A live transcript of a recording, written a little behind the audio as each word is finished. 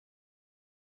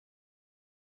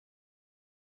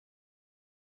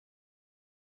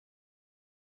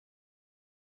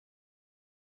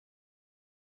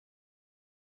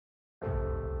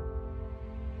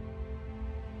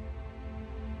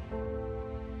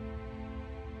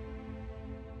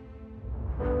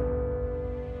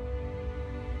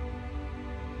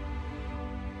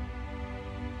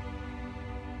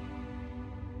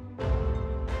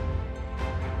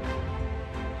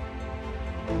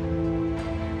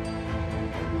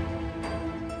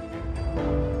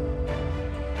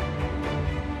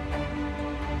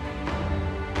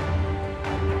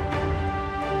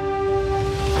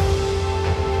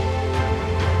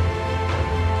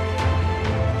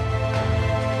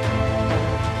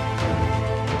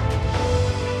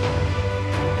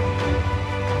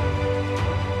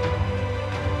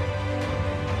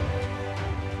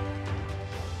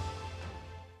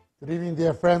evening,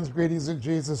 dear friends. Greetings in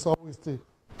Jesus. Always to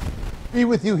be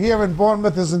with you here in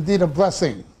Bournemouth is indeed a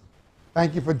blessing.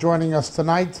 Thank you for joining us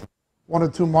tonight. One or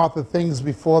two Martha things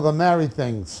before the Mary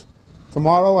things.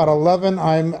 Tomorrow at 11,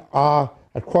 I'm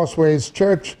at Crossways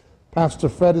Church. Pastor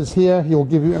Fred is here. He will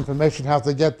give you information how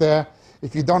to get there.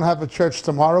 If you don't have a church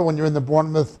tomorrow, when you're in the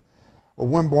Bournemouth or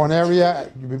Wimborne area,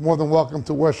 you'll be more than welcome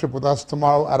to worship with us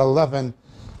tomorrow at 11.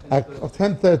 At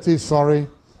 10:30, sorry.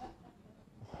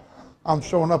 I'm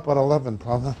showing up at 11,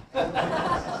 brother.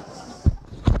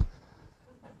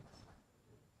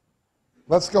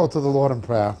 Let's go to the Lord in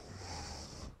prayer.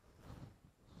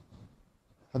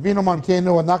 Avinu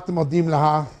Malkeinu, אנחנו מודים לך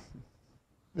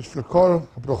בשביל כל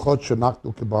הברכות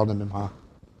שאנחנו קיבלנו ממך.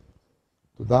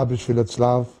 תודה בשביל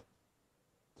הצלב.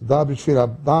 תודה בשביל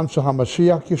הדם של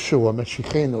המשיח ישוע,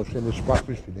 משיחנו, שנשפך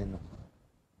בשבילנו.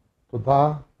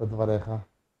 תודה לדבריך.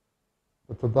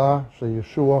 ותודה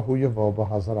שישוע הוא יבוא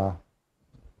בחזרה.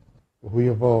 והוא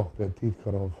יבוא בעתיד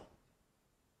קרוב.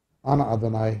 אנא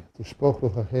אדוני, תשפוך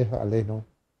רוחך עלינו,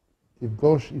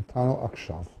 תפגוש איתנו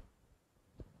עכשיו.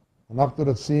 אנחנו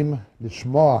רוצים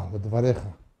לשמוע לדבריך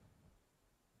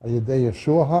על ידי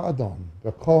ישוע האדון,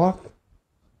 בכוח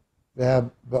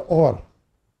ובאור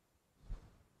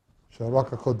של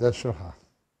רוח הקודש שלך.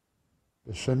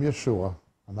 בשם ישוע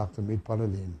אנחנו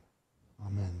מתפללים.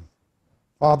 Amen.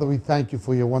 Father, we thank you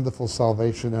for your wonderful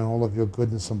salvation and all of your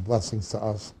goodness and blessings to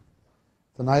us.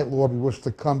 Tonight, Lord, we wish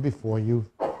to come before you,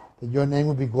 that your name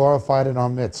would be glorified in our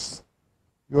midst,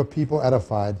 your people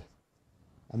edified,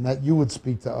 and that you would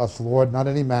speak to us, Lord, not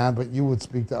any man, but you would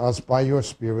speak to us by your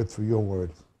Spirit through your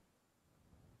word.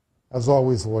 As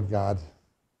always, Lord God,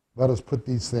 let us put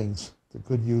these things to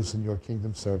good use in your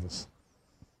kingdom service,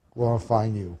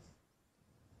 glorifying you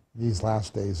these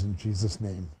last days. In Jesus'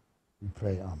 name we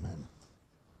pray, amen.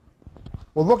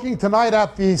 We're looking tonight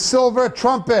at the silver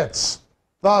trumpets.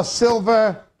 The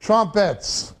silver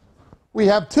trumpets. We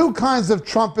have two kinds of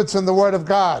trumpets in the Word of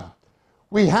God.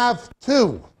 We have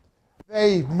two.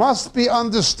 They must be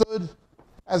understood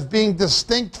as being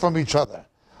distinct from each other.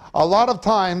 A lot of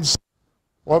times,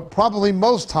 or probably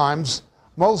most times,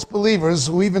 most believers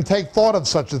who even take thought of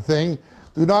such a thing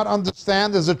do not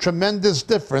understand there's a tremendous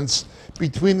difference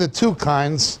between the two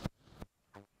kinds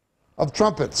of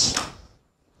trumpets.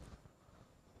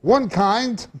 One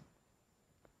kind,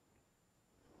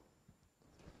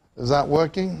 is that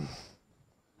working?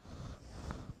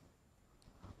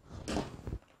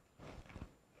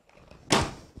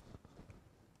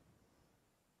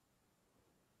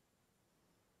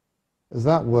 Is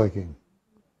that working?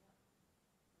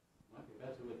 Might be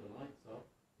better with the lights off.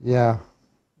 Yeah.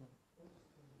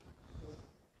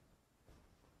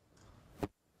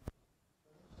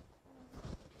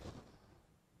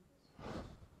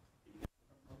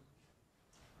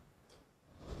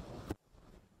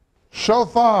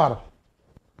 Shofar.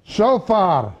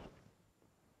 Shofar.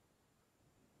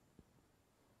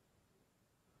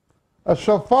 A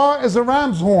shofar is a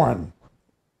ram's horn.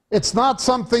 It's not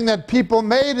something that people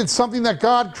made, it's something that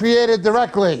God created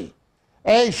directly.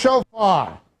 A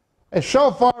shofar. A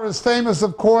shofar is famous,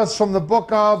 of course, from the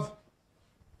book of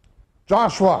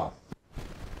Joshua.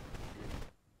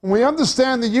 When we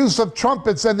understand the use of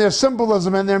trumpets and their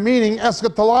symbolism and their meaning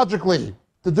eschatologically,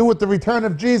 to do with the return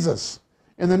of Jesus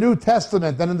in the New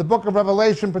Testament and in the book of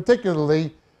Revelation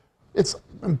particularly, it's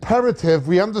imperative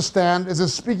we understand, is it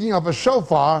speaking of a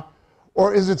shofar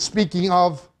or is it speaking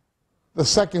of the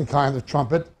second kind of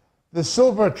trumpet, the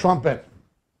silver trumpet?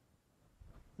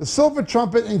 The silver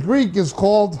trumpet in Greek is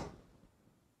called,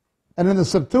 and in the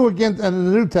Septuagint and in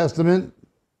the New Testament,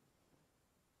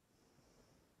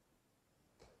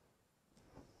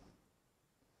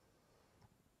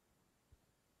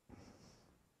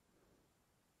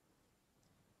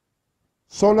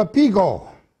 solapigo.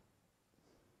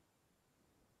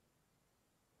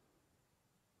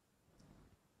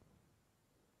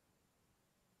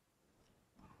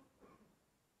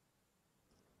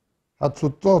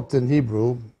 Hatzutot in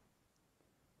Hebrew.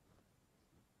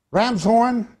 Ram's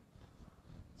horn,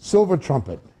 silver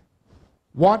trumpet.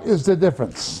 What is the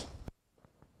difference?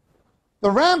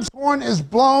 The ram's horn is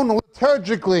blown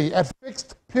liturgically at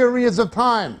fixed periods of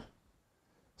time.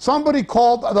 Somebody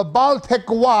called the Baal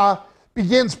Tekoa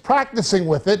begins practicing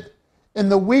with it in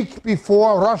the week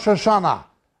before Rosh Hashanah,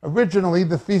 originally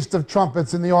the Feast of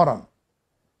Trumpets in the autumn.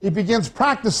 He begins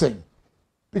practicing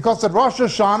because at Rosh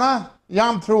Hashanah,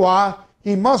 Yom Teruah,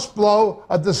 he must blow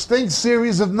a distinct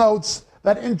series of notes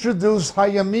that introduce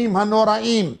Hayamim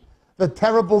HaNoraim, the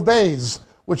terrible days,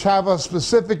 which have a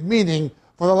specific meaning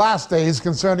for the last days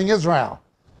concerning Israel.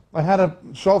 I had a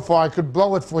shofar, I could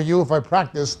blow it for you if I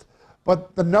practiced,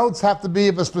 but the notes have to be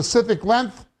of a specific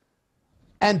length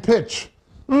and pitch.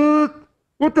 Has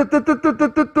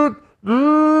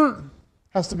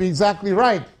to be exactly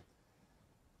right.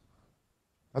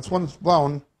 That's when it's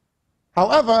blown.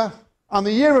 However, on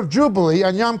the year of Jubilee,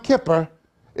 on Yom Kippur,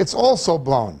 it's also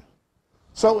blown.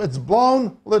 So it's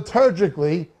blown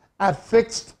liturgically at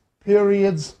fixed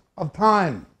periods of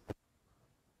time.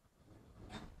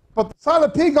 But the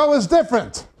Salapigo is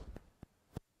different.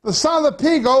 The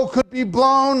Salapigo could be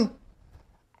blown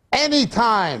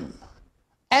anytime.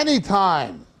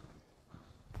 Anytime.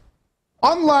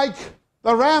 Unlike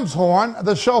the ram's horn,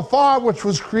 the shofar, which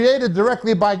was created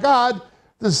directly by God,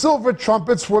 the silver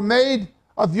trumpets were made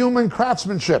of human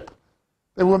craftsmanship.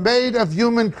 They were made of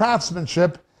human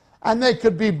craftsmanship, and they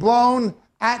could be blown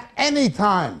at any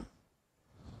time.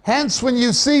 Hence, when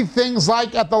you see things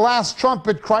like at the last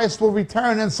trumpet, Christ will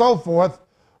return and so forth,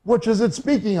 which is it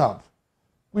speaking of?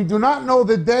 We do not know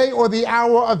the day or the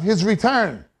hour of his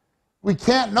return. We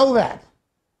can't know that.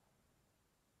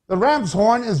 The ram's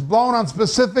horn is blown on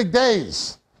specific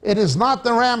days. It is not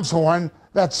the ram's horn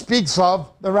that speaks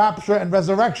of the rapture and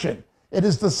resurrection. It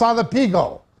is the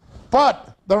Salapigo.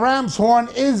 But the ram's horn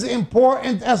is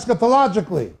important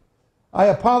eschatologically. I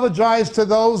apologize to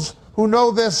those who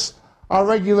know this. Our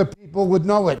regular people would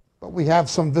know it, but we have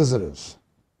some visitors.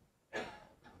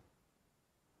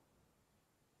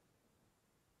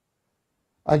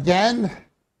 Again,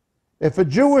 if a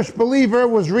Jewish believer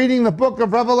was reading the book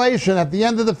of Revelation at the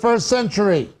end of the 1st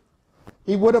century,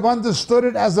 he would have understood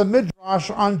it as a midrash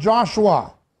on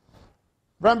Joshua.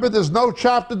 Remember, there's no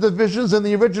chapter divisions in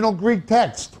the original Greek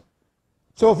text.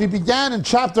 So if he began in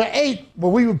chapter 8,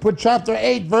 well, we would put chapter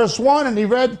 8, verse 1, and he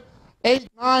read 8,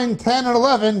 9, 10, and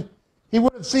 11, he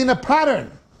would have seen a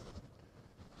pattern.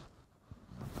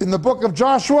 In the book of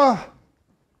Joshua,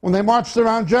 when they marched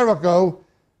around Jericho,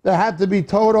 there had to be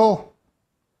total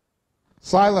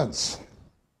silence.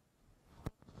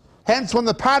 Hence, when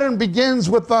the pattern begins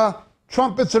with the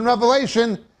trumpets in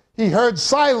Revelation, he heard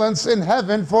silence in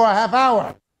heaven for a half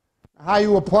hour. How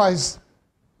you apply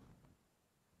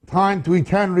time to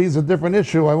eternity is a different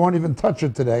issue. I won't even touch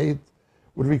it today. It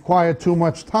would require too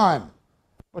much time.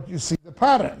 But you see the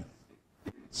pattern.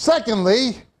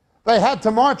 Secondly, they had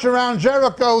to march around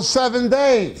Jericho 7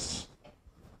 days.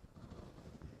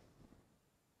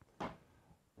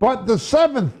 But the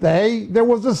 7th day, there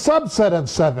was a subset of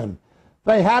 7.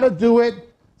 They had to do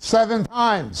it 7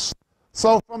 times.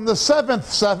 So from the 7th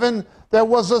 7, there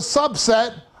was a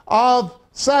subset of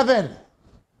 7.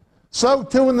 So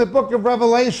too in the book of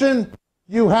Revelation,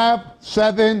 you have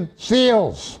 7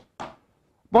 seals.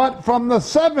 But from the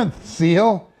 7th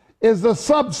seal is a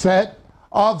subset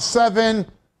of 7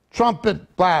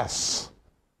 trumpet blasts.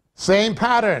 Same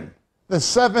pattern. The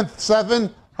 7th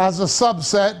 7 has a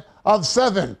subset of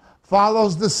 7.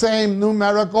 Follows the same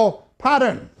numerical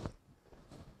pattern.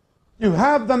 You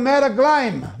have the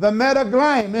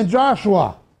metaglaim in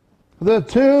Joshua. The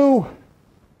 2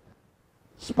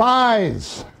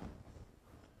 spies.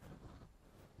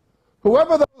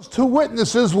 Whoever those 2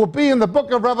 witnesses will be in the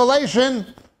book of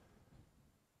Revelation,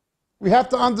 we have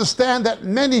to understand that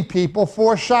many people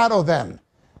foreshadow them.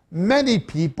 Many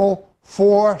people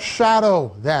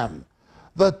foreshadow them.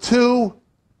 The 2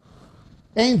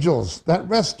 angels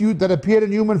that appeared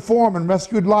in human form and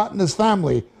rescued Lot and his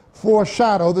family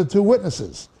foreshadow the 2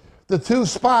 witnesses. The 2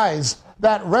 spies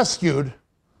that rescued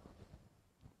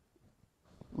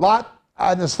Lot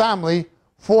and his family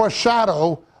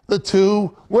foreshadow the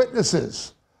 2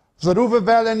 witnesses.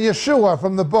 Zerubbabel and Yeshua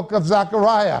from the book of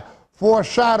Zechariah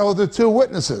foreshadow the 2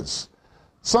 witnesses.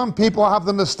 Some people have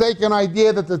the mistaken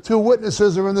idea that the 2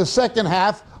 witnesses are in the second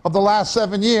half of the last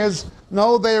 7 years.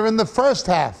 No, they are in the first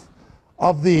half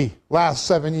of the last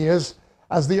 7 years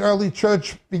as the early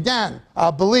church began.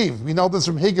 Believed. We know this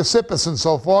from Hegesippus and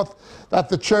so forth, that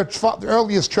the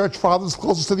earliest church fathers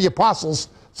closest to the apostles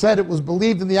said it was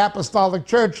believed in the apostolic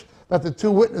church that the 2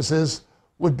 witnesses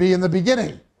would be in the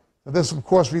beginning. Now, this, of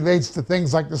course, relates to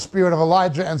things like the spirit of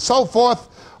Elijah and so forth,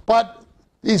 but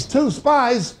these 2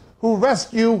 spies who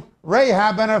rescue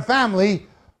Rahab and her family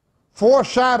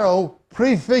foreshadow,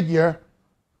 prefigure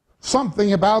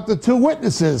something about the 2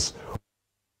 witnesses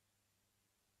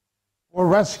or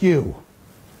rescue.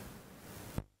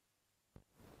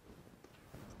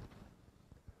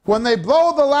 When they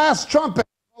blow the last trumpet,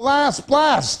 the last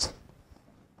blast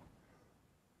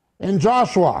in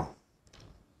Joshua,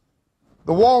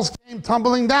 the walls came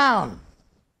tumbling down.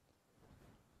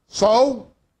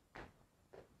 So,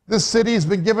 this city has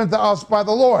been given to us by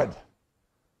the Lord.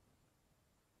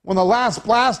 When the last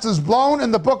blast is blown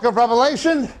in the book of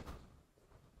Revelation,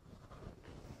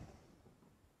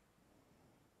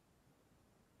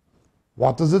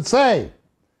 what does it say?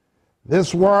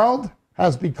 This world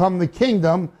has become the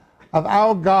kingdom of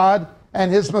our God and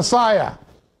his Messiah.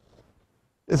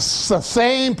 It's the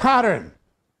same pattern.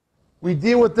 We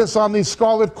deal with this on the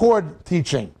Scarlet Cord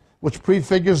teaching, which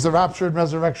prefigures the rapture and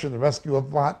resurrection, the rescue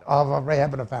of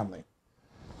Rahab and her family.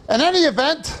 In any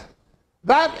event,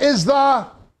 that is the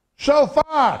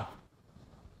shofar.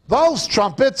 Those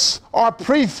trumpets are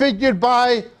prefigured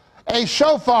by a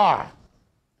shofar.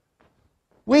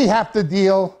 We have to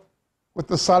deal with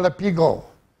the salapigo.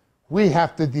 We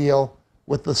have to deal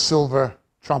with the silver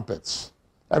trumpets.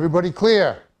 Everybody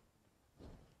clear?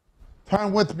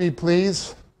 Turn with me,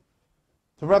 please,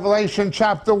 to Revelation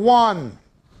chapter 1.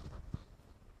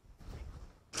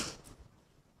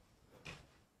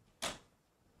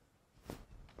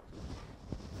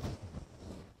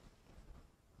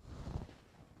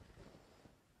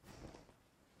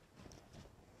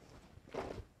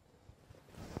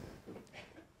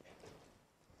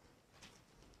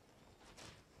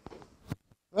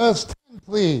 Verse 10,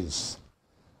 please.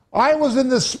 I was in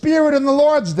the Spirit in the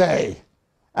Lord's day,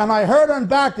 and I heard on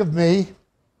back of me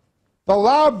the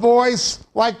loud voice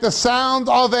like the sound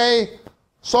of a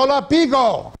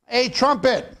solapigo, a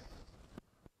trumpet.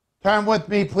 Turn with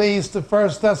me, please, to 1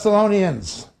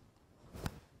 Thessalonians.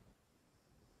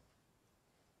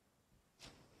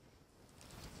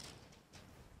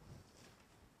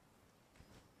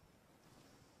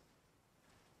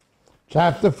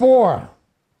 Chapter 4.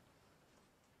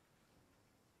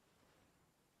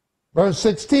 Verse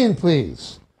 16,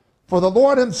 please. For the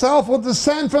Lord himself will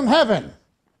descend from heaven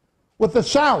with a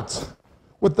shout,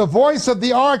 with the voice of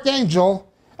the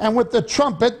archangel, and with the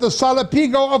trumpet, the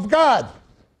salapigo of God.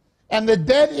 And the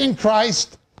dead in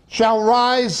Christ shall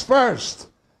rise first.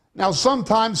 Now,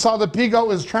 sometimes salapigo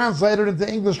is translated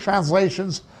into English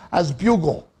translations as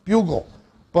bugle,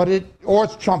 but or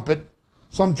it's trumpet.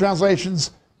 Some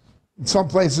translations, in some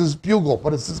places, bugle,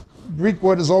 but it's the Greek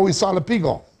word is always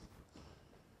salapigo.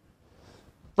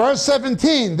 Verse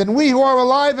 17, then we who are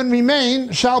alive and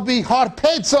remain shall be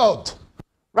harpaizot,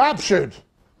 raptured,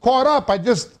 caught up. I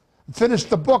just finished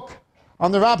the book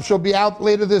on the rapture, will be out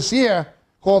later this year,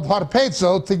 called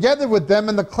harpaizot, together with them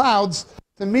in the clouds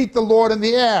to meet the Lord in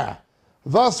the air.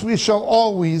 Thus we shall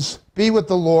always be with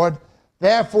the Lord.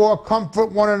 Therefore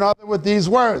comfort one another with these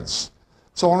words.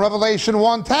 So in Revelation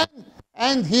 1:10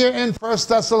 and here in 1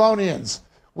 Thessalonians,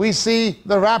 we see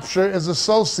the rapture is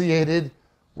associated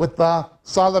with the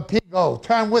salapigo.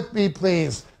 Turn with me,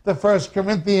 please, to 1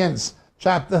 Corinthians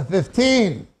chapter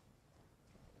 15.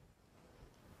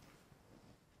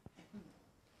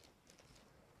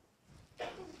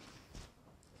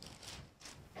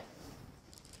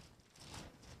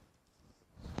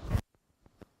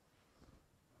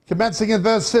 Commencing in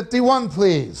verse 51,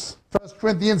 please. 1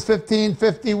 Corinthians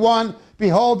 15:51.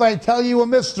 Behold, I tell you a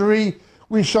mystery.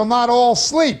 We shall not all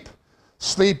sleep.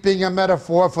 Sleep being a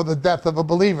metaphor for the death of a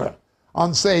believer.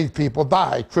 Unsaved people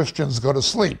die. Christians go to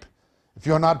sleep. If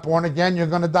you're not born again, you're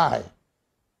going to die.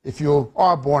 If you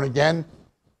are born again,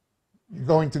 you're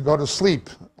going to go to sleep,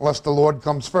 unless the Lord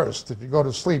comes first. If you go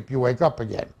to sleep, you wake up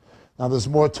again. Now, there's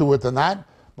more to it than that,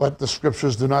 but the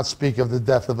scriptures do not speak of the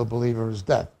death of a believer as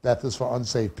death. Death is for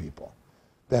unsaved people.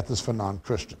 Death is for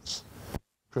non-Christians.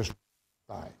 Christians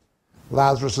die.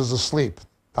 Lazarus is asleep.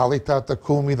 Talita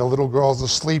takumi, the little girl is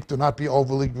asleep. Do not be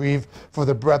overly grieved for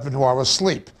the brethren who are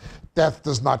asleep. Death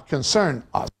does not concern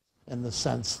us in the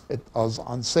sense it does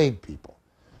unsaved people.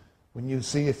 When you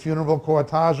see a funeral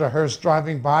cortege, a hearse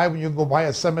driving by, when you go by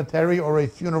a cemetery or a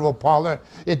funeral parlor,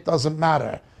 it doesn't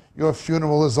matter. Your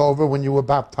funeral is over when you were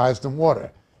baptized in water.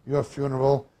 Your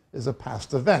funeral is a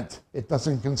past event. It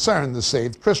doesn't concern the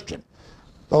saved Christian.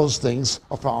 Those things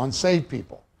are for unsaved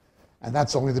people. And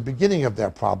that's only the beginning of their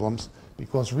problems,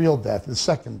 because real death is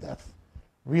second death.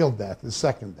 Real death is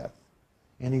second death.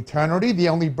 In eternity, the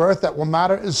only birth that will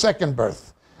matter is second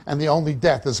birth. And the only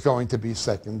death is going to be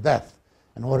second death.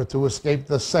 In order to escape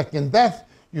the second death,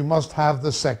 you must have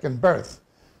the second birth.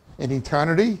 In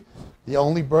eternity, the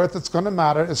only birth that's going to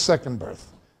matter is second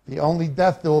birth. The only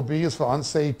death there will be is for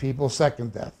unsaved people,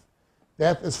 second death.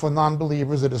 Death is for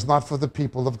non-believers. It is not for the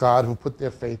people of God who put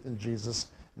their faith in Jesus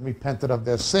and repented of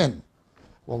their sin.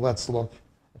 Well, let's look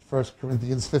at 1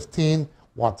 Corinthians 15.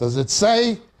 What does it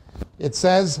say? It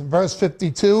says, verse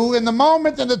 52, in the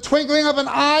moment, in the twinkling of an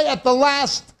eye, at the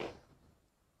last,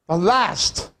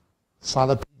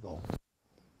 salapigo.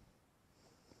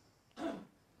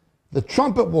 The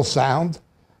trumpet will sound,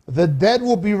 the dead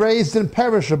will be raised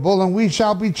imperishable, and we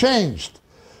shall be changed.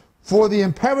 For the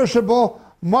imperishable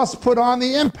must put on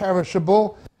the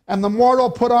imperishable, and the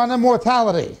mortal put on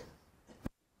immortality.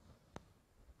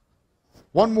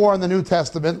 One more in the New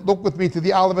Testament. Look with me to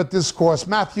the Olivet Discourse.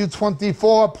 Matthew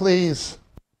 24, please.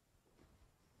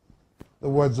 The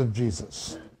words of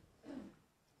Jesus.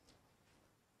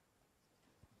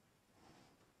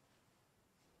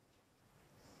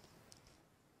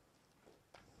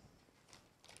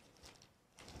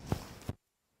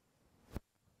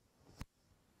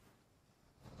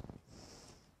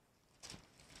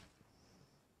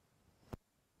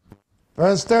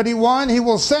 Verse 31, he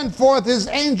will send forth his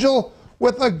angel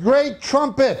with a great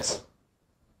trumpet.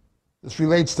 This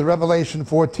relates to Revelation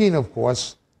 14, of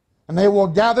course. And they will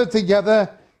gather together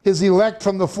his elect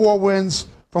from the four winds,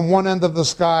 from one end of the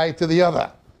sky to the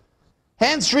other.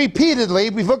 Hence, repeatedly,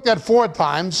 we've looked at 4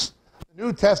 times, the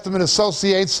New Testament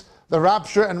associates the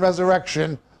rapture and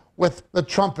resurrection with the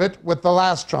trumpet, with the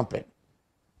last trumpet.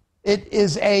 It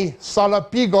is a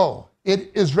salapigo.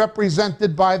 It is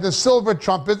represented by the silver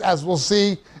trumpet, as we'll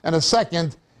see in a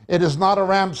second. It is not a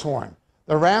ram's horn.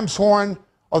 The ram's horn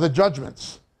are the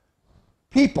judgments.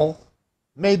 People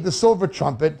made the silver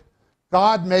trumpet.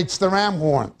 God makes the ram's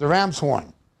horn. The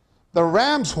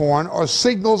ram's horn are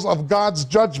signals of God's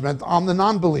judgment on the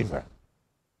non-believer.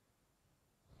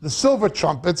 The silver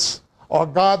trumpets are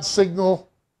God's signal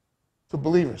to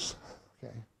believers.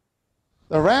 Okay.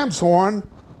 The ram's horn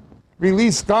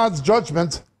released God's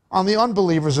judgment on the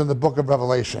unbelievers in the book of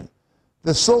Revelation.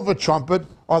 The silver trumpet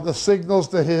are the signals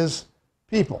to his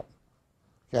people.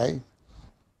 Okay?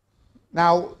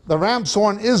 Now, the ram's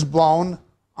horn is blown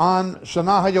on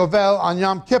Shana HaYovel, on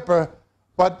Yom Kippur,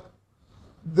 but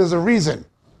there's a reason.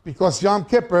 Because Yom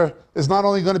Kippur is not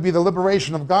only going to be the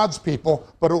liberation of God's people,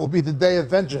 but it will be the day of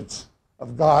vengeance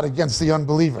of God against the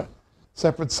unbeliever.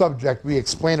 Separate subject. We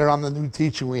explain it on the new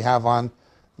teaching we have on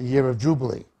the year of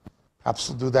Jubilee. Perhaps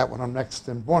we'll do that when I'm next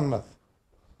in Bournemouth.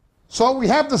 So we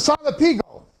have the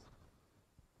Salapigo.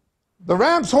 The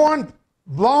ram's horn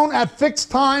blown at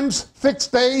fixed times,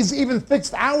 fixed days, even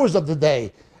fixed hours of the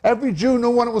day. Every Jew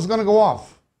knew when it was going to go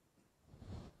off.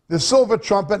 The silver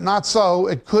trumpet, not so.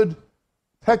 It could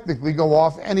technically go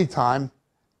off any time,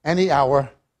 any hour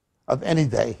of any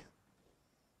day.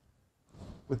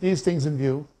 With these things in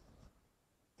view,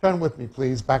 turn with me,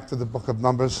 please, back to the book of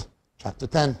Numbers, chapter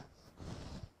 10.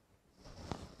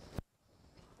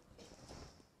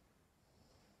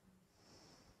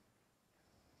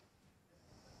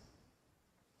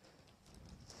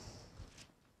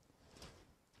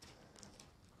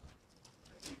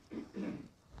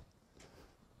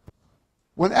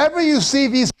 Whenever you see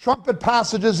these trumpet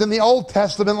passages in the Old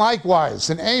Testament,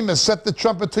 likewise, in Amos, set the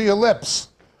trumpet to your lips,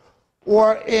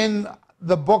 or in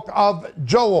the book of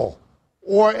Joel,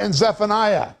 or in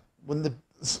Zephaniah, when the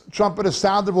trumpet is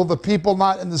sounded, will the people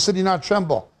not in the city not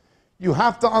tremble? You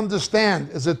have to understand,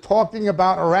 is it talking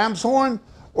about a ram's horn,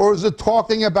 or is it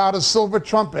talking about a silver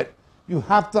trumpet? You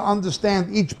have to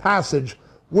understand each passage,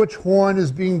 which horn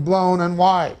is being blown and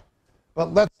why.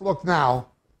 But let's look now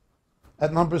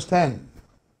at Numbers 10.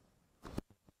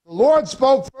 The Lord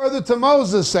spoke further to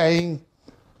Moses, saying,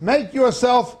 make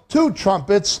yourself 2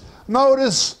 trumpets.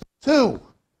 Notice 2.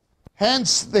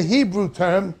 Hence the Hebrew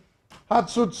term,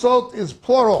 hatzutzot, is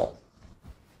plural.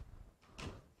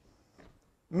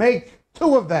 Make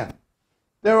 2 of them.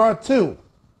 There are 2.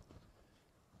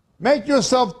 Make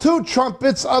yourself 2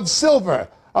 trumpets of silver,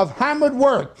 of hammered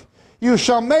work. You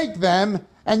shall make them,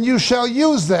 and you shall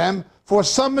use them for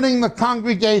summoning the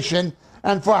congregation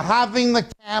and for having the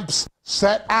camps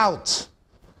set out.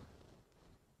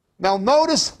 Now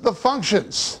notice the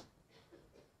functions.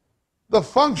 The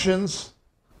functions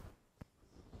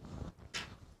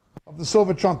of the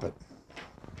silver trumpet.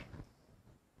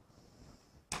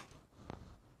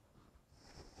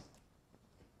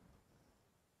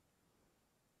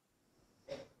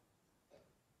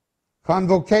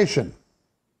 Convocation.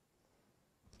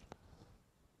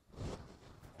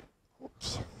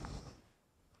 Oops.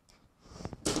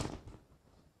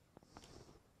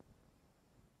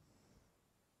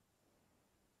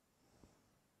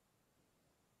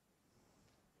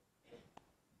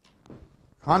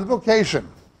 Convocation.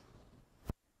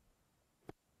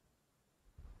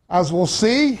 As we'll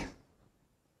see,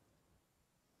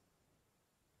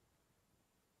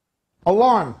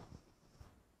 alarm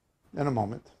in a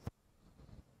moment.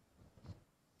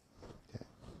 Okay.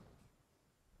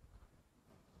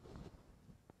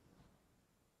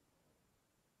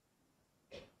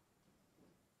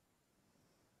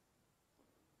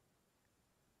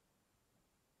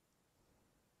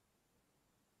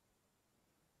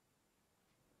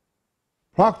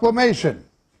 Proclamation,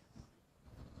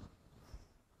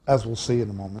 as we'll see in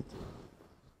a moment.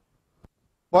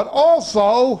 But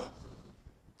also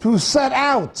to set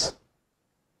out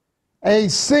a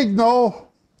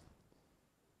signal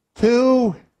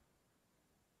to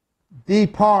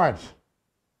depart.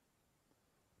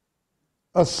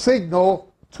 A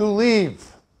signal to leave.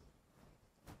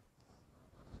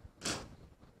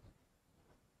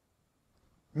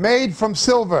 Made from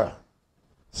silver.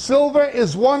 Silver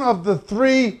is one of the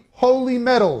 3 holy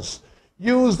metals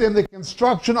used in the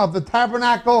construction of the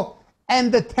tabernacle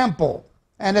and the temple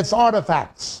and its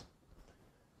artifacts.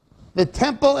 The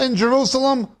temple in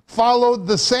Jerusalem followed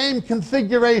the same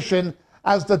configuration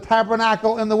as the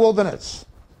tabernacle in the wilderness.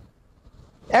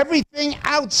 Everything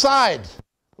outside,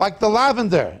 like the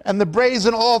lavender and the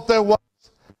brazen altar, was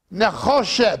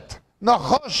nechoshet,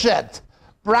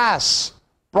 brass,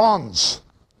 bronze.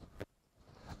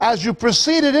 As you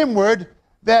proceeded inward,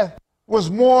 there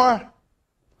was more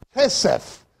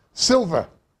kesef, silver.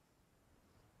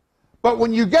 But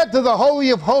when you get to the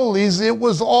Holy of Holies, it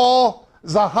was all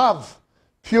zahav,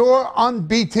 pure,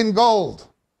 unbeaten gold.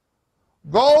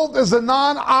 Gold is a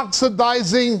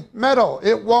non-oxidizing metal.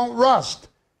 It won't rust.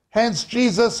 Hence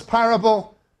Jesus'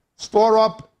 parable, store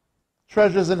up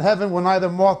treasures in heaven where neither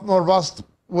moth nor rust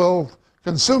will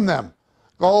consume them.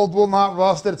 Gold will not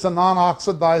rust. It's a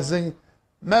non-oxidizing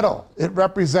metal. It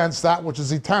represents that which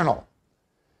is eternal.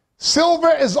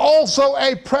 Silver is also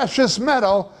a precious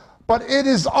metal, but it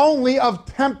is only of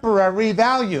temporary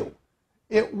value.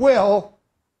 It will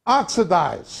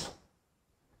oxidize.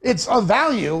 It's of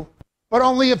value, but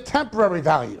only of temporary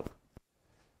value.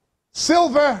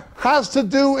 Silver has to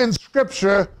do in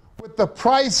Scripture with the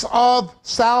price of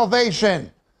salvation.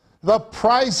 The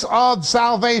price of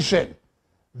salvation.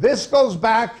 This goes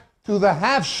back to the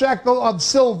half shekel of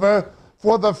silver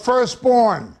for the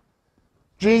firstborn.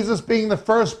 Jesus being the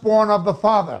firstborn of the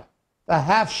Father. The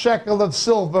half shekel of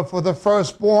silver for the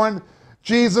firstborn.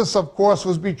 Jesus, of course,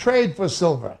 was betrayed for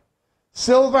silver.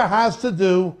 Silver has to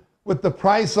do with the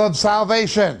price of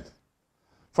salvation.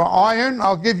 For iron,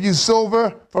 I'll give you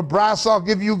silver. For brass, I'll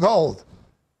give you gold.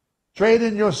 Trade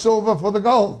in your silver for the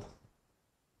gold.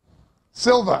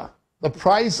 Silver, the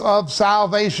price of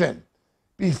salvation.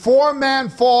 Before man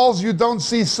falls, you don't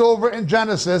see silver in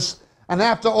Genesis. And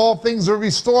after all things are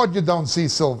restored, you don't see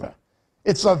silver.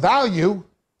 It's of value.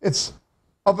 It's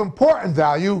of important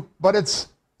value, but its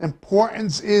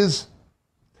importance is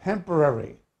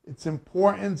temporary. Its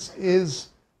importance is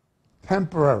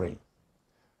temporary.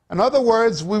 In other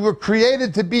words, we were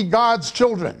created to be God's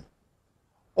children.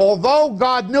 Although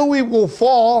God knew we will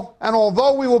fall, and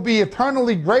although we will be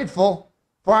eternally grateful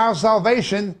for our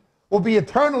salvation, we'll be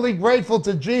eternally grateful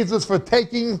to Jesus for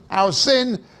taking our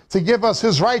sin to give us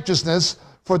his righteousness,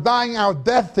 for dying our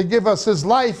death to give us his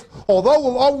life. Although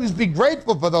we'll always be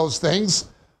grateful for those things,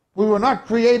 we were not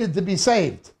created to be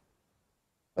saved.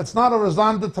 That's not a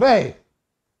raison d'etre.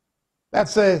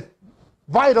 That's a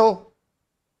vital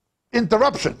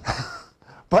interruption.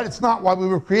 But it's not why we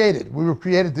were created. We were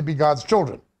created to be God's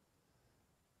children.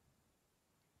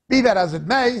 Be that as it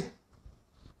may,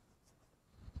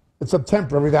 it's of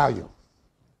temporary value.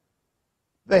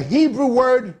 The Hebrew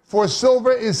word for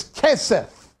silver is kesef.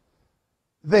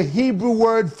 The Hebrew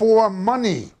word for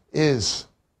money is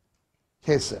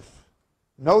kesef.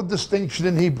 No distinction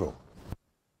in Hebrew.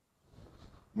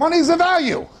 Money's a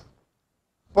value,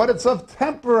 but it's of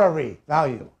temporary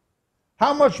value.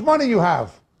 How much money you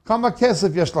have? Kama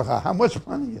kesef yesh lacha. How much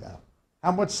money you have?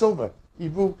 How much silver?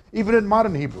 Hebrew, even in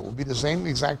modern Hebrew, will be the same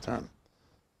exact term.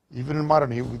 Even in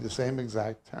modern Hebrew, will be the same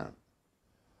exact term.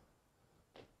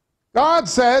 God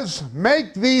says,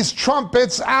 make these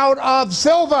trumpets out of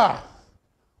silver.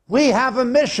 We have a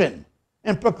mission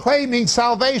in proclaiming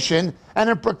salvation and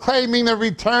in proclaiming the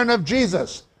return of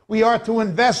Jesus. We are to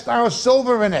invest our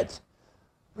silver in it.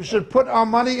 We should put our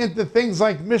money into things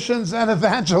like missions and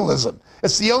evangelism.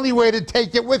 It's the only way to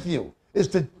take it with you, is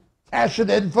to cash it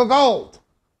in for gold.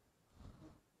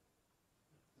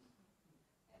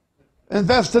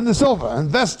 Invest in the silver.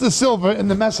 Invest the silver in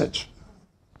the message.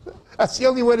 That's the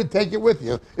only way to take it with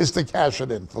you, is to cash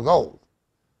it in for gold.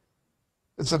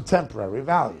 It's of temporary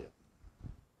value.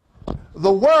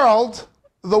 The world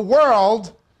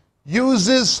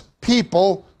uses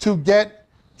people to get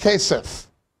kesef.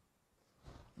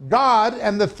 God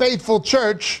and the faithful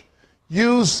church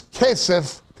use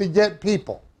kesef to get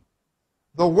people.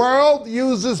 The world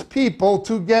uses people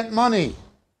to get money.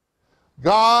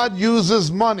 God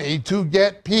uses money to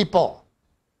get people.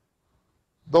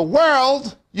 The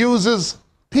world uses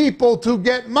people to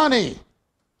get money.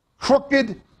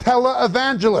 Crooked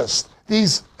televangelists,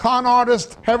 these con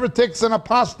artists, heretics, and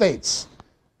apostates.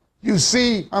 You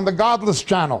see on the Godless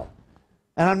channel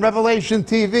and on Revelation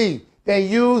TV, they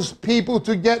use people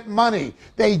to get money.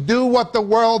 They do what the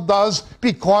world does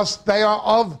because they are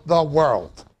of the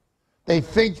world. They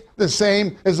think the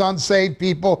same as unsaved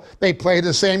people. They play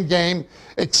the same game,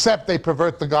 except they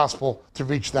pervert the gospel to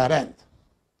reach that end.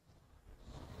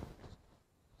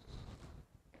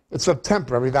 It's of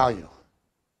temporary value.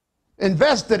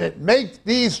 Invest in it. Make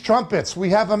these trumpets. We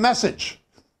have a message.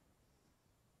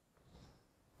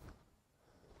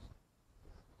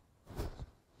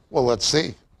 Well, let's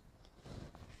see.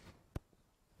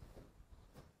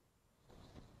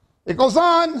 It goes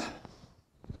on.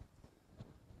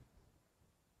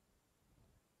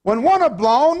 When one are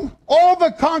blown, all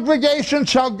the congregation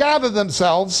shall gather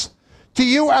themselves to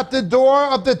you at the door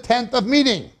of the tent of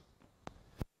meeting.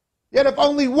 Yet if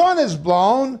only one is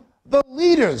blown, the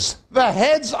leaders, the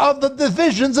heads of the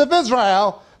divisions of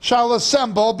Israel, shall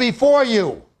assemble before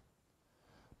you.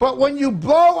 But when you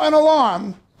blow an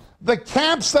alarm, the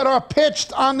camps that are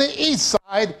pitched on the east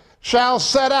side shall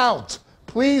set out.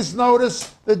 Please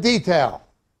notice the detail.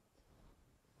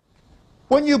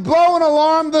 When you blow an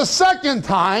alarm the second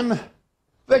time,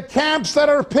 the camps that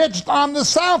are pitched on the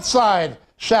south side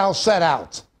shall set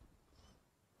out.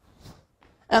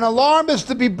 An alarm is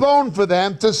to be blown for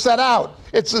them to set out.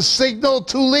 It's a signal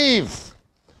to leave.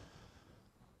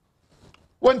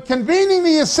 When convening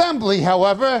the assembly,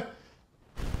 however,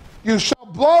 you shall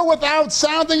blow without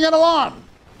sounding an alarm.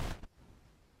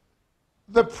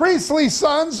 The priestly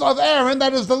sons of Aaron,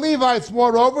 that is the Levites,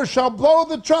 moreover, shall blow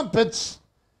the trumpets,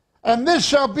 and this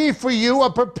shall be for you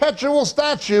a perpetual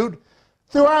statute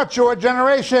throughout your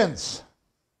generations.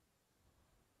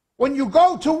 When you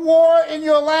go to war in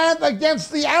your land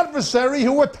against the adversary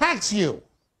who attacks you,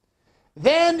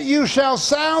 then you shall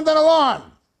sound an alarm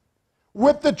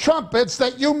with the trumpets,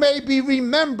 that you may be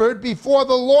remembered before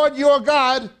the Lord your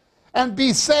God and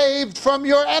be saved from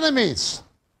your enemies.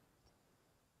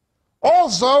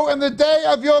 Also in the day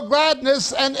of your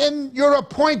gladness and in your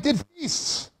appointed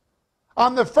feasts,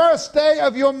 on the first day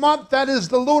of your month, that is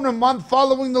the lunar month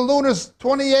following the lunar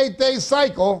 28-day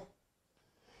cycle,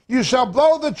 you shall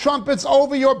blow the trumpets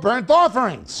over your burnt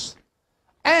offerings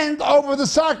and over the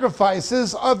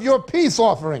sacrifices of your peace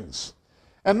offerings.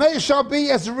 And they shall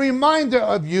be as a reminder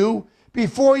of you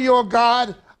before your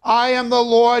God. I am the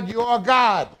Lord your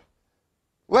God.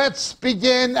 Let's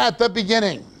begin at the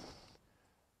beginning,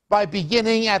 by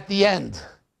beginning at the end.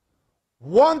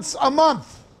 Once a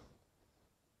month,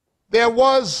 there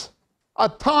was a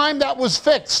time that was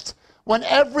fixed when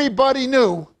everybody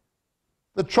knew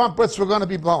the trumpets were going to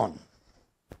be blown.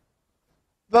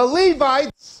 The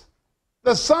Levites,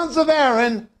 the sons of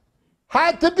Aaron,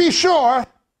 had to be sure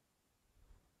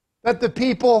that the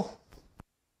people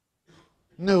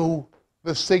knew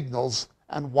the signals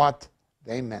and what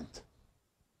they meant.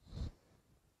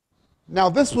 Now,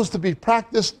 this was to be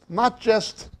practiced not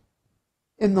just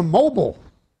in the mobile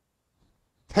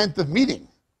tent of meeting,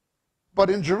 but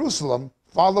in Jerusalem,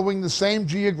 following the same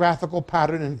geographical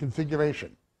pattern and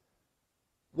configuration.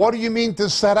 What do you mean to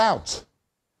set out?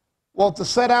 Well, to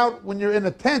set out when you're in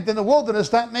a tent in the wilderness,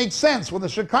 that makes sense when the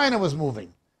Shekinah was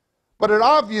moving. But it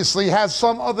obviously has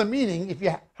some other meaning if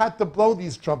you had to blow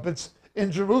these trumpets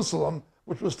in Jerusalem,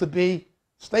 which was to be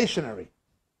stationary.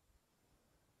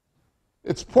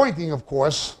 It's pointing, of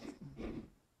course,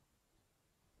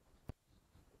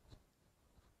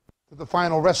 to the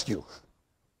final rescue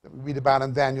that we read about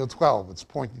in Daniel 12. It's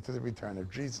pointing to the return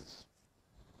of Jesus.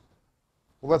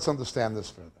 Well, let's understand this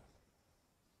further.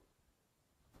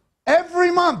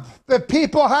 Every month, the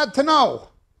people had to know.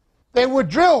 They were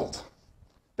drilled.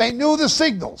 They knew the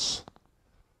signals.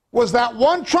 Was that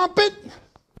one trumpet,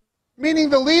 meaning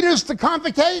the leaders to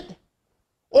convocate,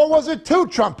 or was it two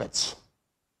trumpets?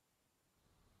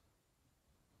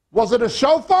 Was it a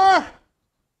shofar?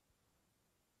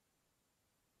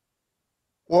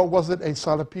 Or was it a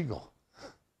salapigo?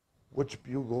 Which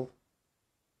bugle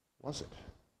was it?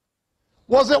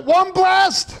 Was it one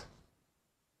blast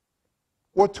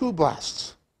or two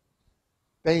blasts?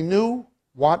 They knew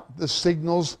what the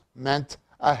signals meant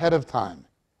ahead of time.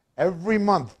 Every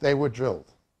month they were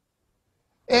drilled.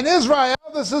 In Israel,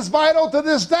 this is vital to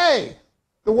this day,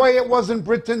 the way it was in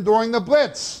Britain during the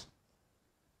Blitz.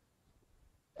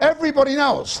 Everybody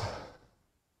knows.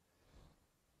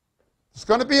 It's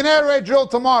going to be an air raid drill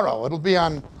tomorrow. It'll be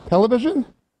on television,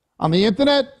 on the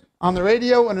internet, on the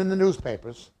radio, and in the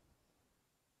newspapers.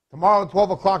 Tomorrow at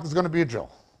 12 o'clock is going to be a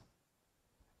drill.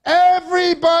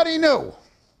 Everybody knew.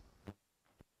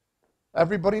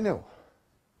 Everybody knew.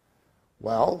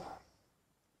 Well,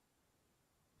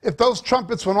 if those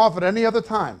trumpets went off at any other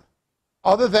time,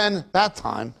 other than that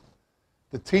time,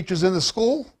 the teachers in the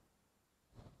school,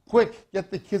 quick, get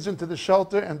the kids into the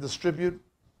shelter and distribute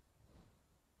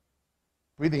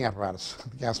breathing apparatus,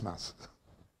 gas masks.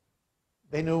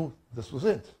 They knew this was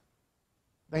it.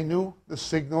 They knew the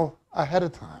signal ahead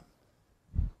of time.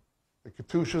 The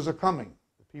Katyushas are coming.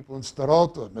 The people in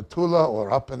Sderot or Metula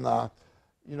or up in the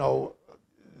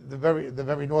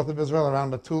very north of Israel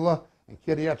around Metula and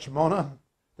Kiryat Shmona,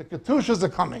 the Katyushas are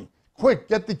coming. Quick,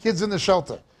 get the kids in the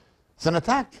shelter. It's an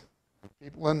attack.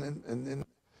 People in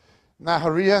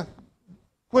Nahariya,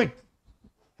 quick,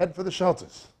 head for the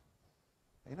shelters.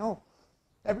 They know.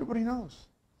 Everybody knows.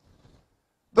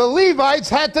 The Levites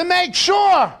had to make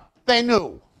sure they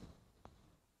knew.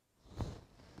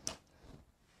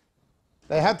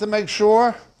 They had to make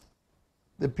sure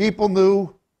the people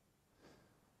knew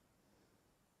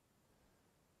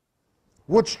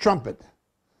which trumpet.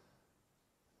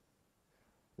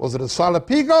 Was it a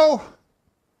salapigo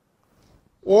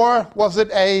or was it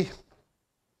a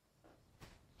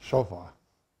shofar?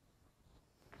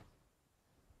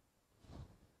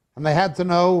 And they had to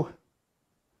know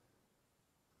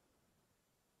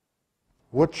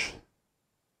which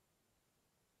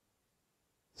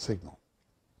signal.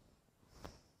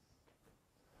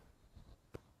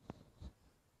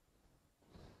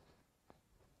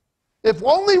 If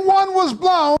only one was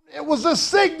blown, it was a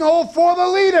signal for the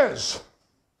leaders.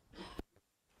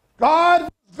 God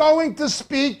was going to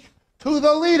speak to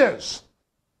the leaders.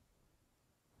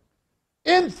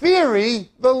 In theory,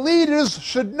 the leaders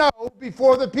should know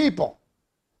before the people.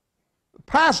 The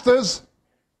pastors,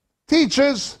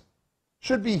 teachers,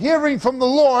 should be hearing from the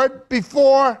Lord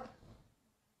before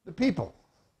the people.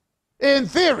 In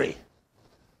theory.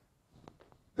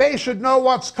 They should know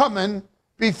what's coming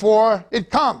before it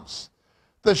comes.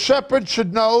 The shepherd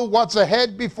should know what's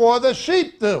ahead before the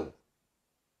sheep do.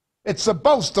 It's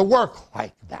supposed to work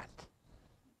like that.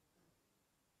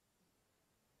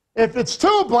 If it's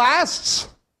two blasts,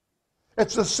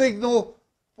 it's a signal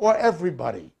for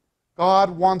everybody. God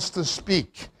wants to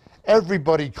speak.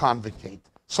 Everybody convocate.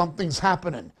 Something's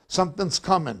happening. Something's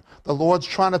coming. The Lord's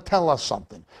trying to tell us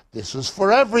something. This is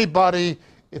for everybody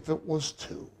if it was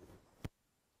two.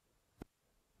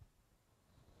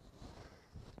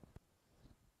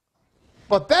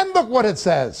 But then look what it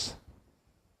says.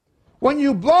 When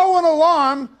you blow an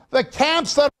alarm, the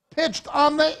camps that are pitched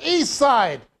on the east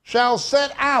side shall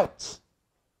set out.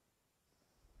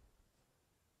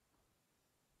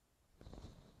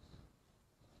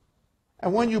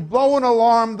 And when you blow an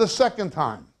alarm the second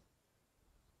time,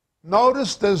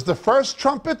 notice there's the first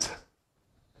trumpet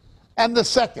and the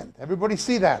second. Everybody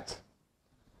see that?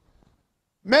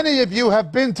 Many of you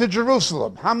have been to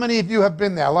Jerusalem. How many of you have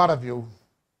been there? A lot of you.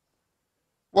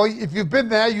 Well, if you've been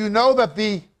there, you know that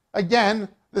the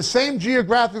same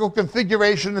geographical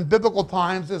configuration in biblical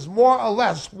times is more or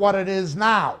less what it is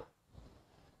now.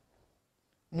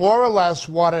 More or less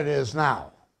what it is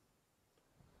now.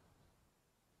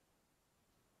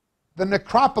 The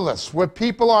necropolis, where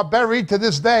people are buried to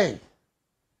this day,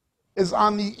 is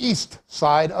on the east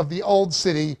side of the old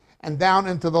city and down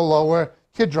into the lower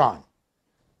Kidron.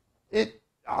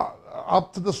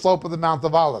 Up to the slope of the Mount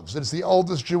of Olives. It's the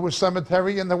oldest Jewish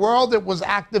cemetery in the world. It was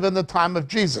active in the time of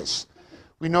Jesus.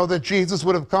 We know that Jesus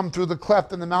would have come through the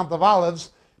cleft in the Mount of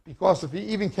Olives because if he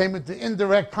even came into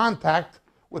indirect contact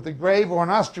with a grave or an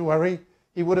ossuary,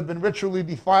 he would have been ritually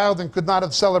defiled and could not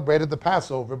have celebrated the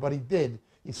Passover, but he did.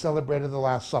 He celebrated the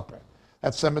Last Supper.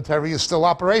 That cemetery is still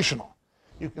operational.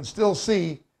 You can still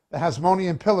see the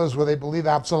Hasmonean pillars where they believe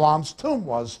Absalom's tomb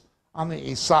was on the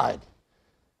east side.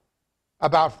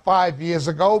 About 5 years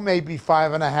ago, maybe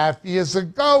 5.5 years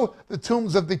ago, the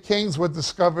tombs of the kings were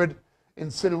discovered in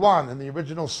Silwan, in the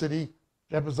original city,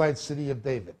 Jebusite city of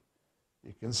David.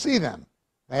 You can see them.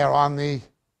 They are on the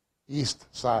east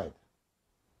side.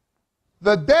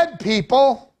 The dead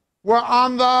people were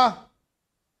on the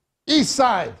east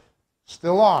side.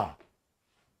 Still are.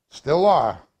 Still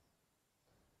are.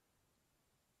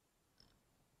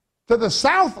 To the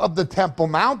south of the Temple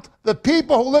Mount, the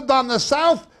people who lived on the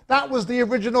south, that was the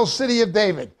original city of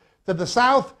David. To the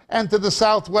south and to the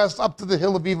southwest, up to the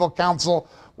Hill of Evil Counsel,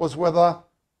 was where the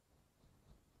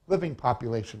living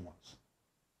population was.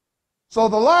 So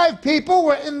the live people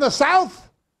were in the south,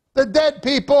 the dead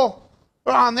people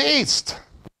were on the east.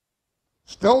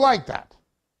 Still like that.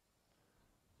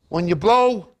 When you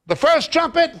blow the first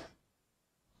trumpet,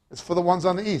 it's for the ones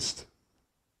on the east.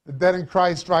 The dead in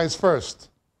Christ rise first.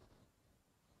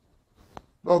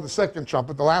 Blow the second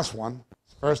trumpet, the last one,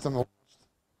 first and the last.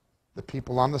 The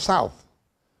people on the south.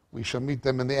 We shall meet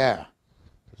them in the air.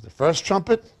 There's the first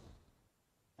trumpet,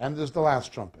 and there's the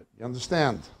last trumpet. You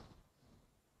understand?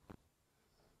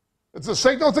 It's a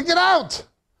signal to get out.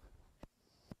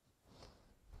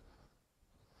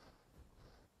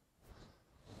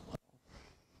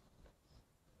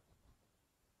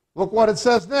 Look what it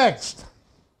says next.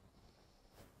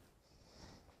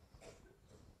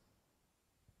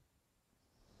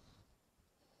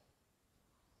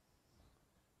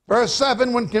 Verse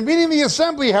 7, when convening the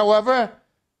assembly, however,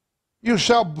 you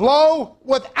shall blow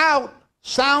without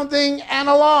sounding an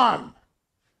alarm.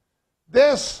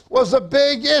 This was a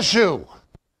big issue.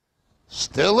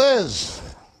 Still is.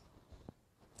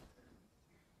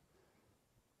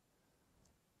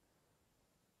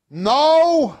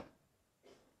 No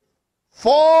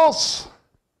false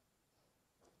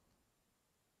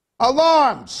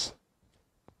alarms.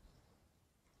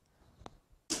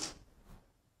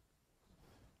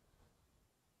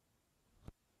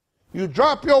 You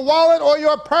drop your wallet or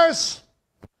your purse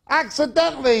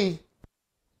accidentally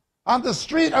on the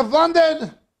street of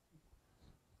London,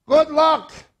 good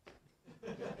luck.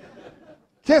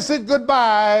 Kiss it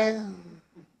goodbye.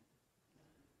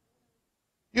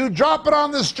 You drop it on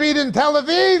the street in Tel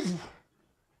Aviv,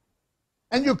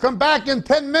 and you come back in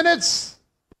 10 minutes,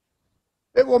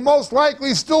 it will most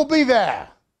likely still be there,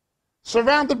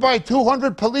 surrounded by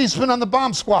 200 policemen on the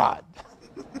bomb squad.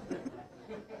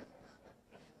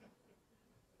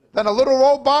 Then a little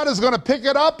robot is going to pick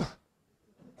it up,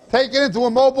 take it into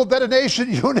a mobile detonation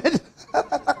unit,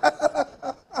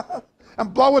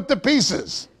 and blow it to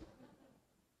pieces.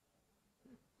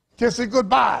 Kiss it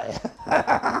goodbye.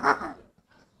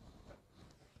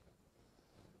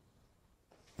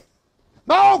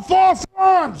 No false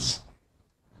alarms.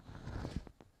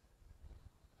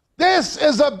 This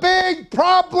is a big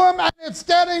problem, and it's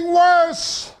getting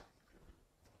worse.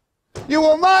 You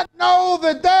will not know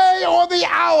the day or the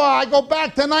hour. I go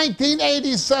back to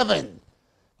 1987.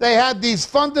 They had these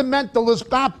fundamentalist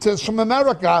Baptists from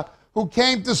America who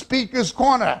came to Speaker's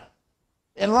Corner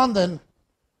in London.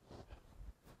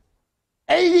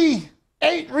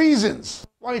 88 reasons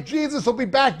why Jesus will be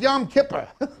back Yom Kippur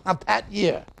of that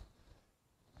year.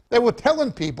 They were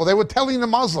telling people, they were telling the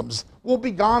Muslims, we'll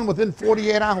be gone within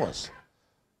 48 hours.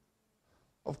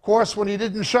 Of course, when he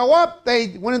didn't show up, they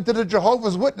went into the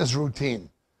Jehovah's Witness routine.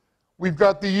 We've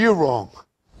got the year wrong.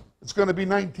 It's going to be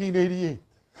 1988.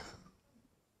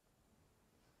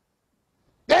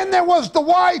 Then there was the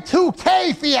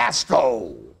Y2K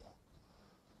fiasco.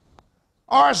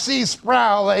 R.C.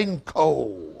 Sproul and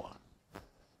Co.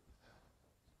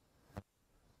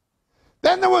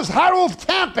 Then there was Harold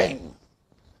Camping.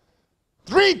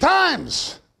 3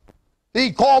 times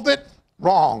he called it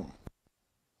wrong.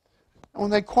 And when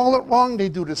they call it wrong, they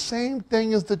do the same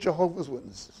thing as the Jehovah's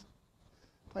Witnesses.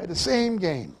 Play the same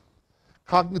game.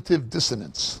 Cognitive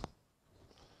dissonance.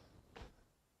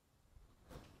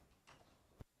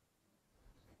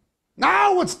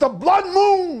 Now it's the blood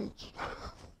moons.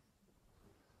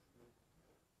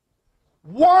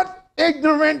 What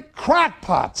ignorant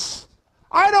crackpots.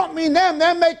 I don't mean them.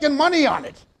 They're making money on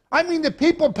it. I mean the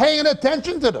people paying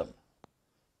attention to them.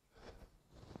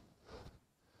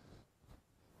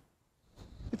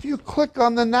 If you click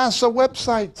on the NASA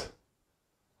website,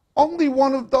 only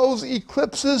one of those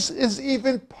eclipses is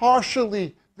even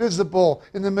partially visible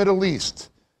in the Middle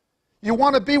East. You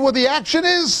want to be where the action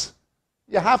is?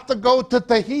 You have to go to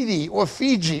Tahiti or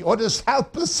Fiji or the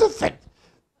South Pacific.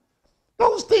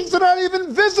 Those things are not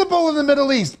even visible in the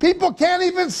Middle East. People can't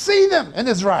even see them in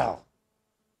Israel.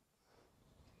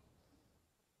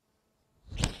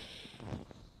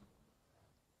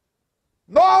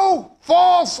 No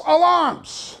false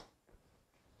alarms.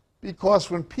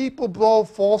 Because when people blow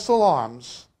false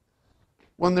alarms,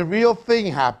 when the real thing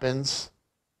happens,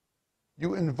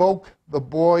 you invoke the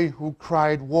boy who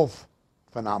cried wolf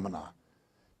phenomena.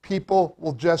 People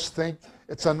will just think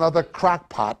it's another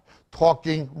crackpot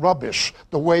talking rubbish,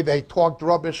 the way they talked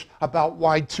rubbish about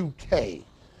Y2K,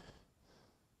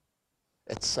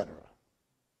 etc.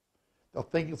 They'll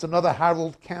think it's another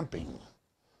Harold Camping,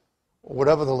 or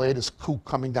whatever the latest kook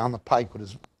coming down the pike with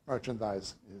his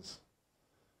merchandise is.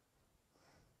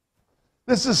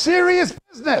 This is serious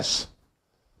business.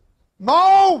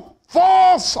 No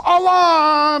false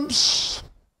alarms.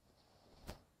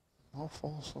 No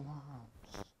false alarms.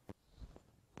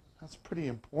 That's pretty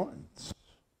important.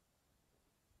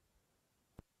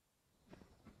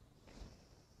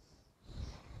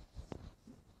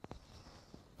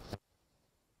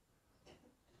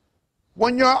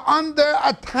 When you're under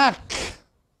attack,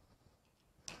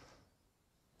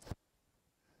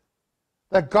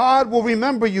 that God will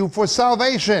remember you for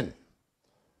salvation.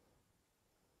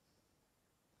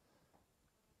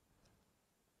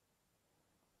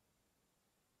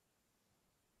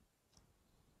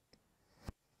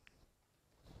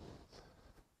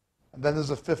 And then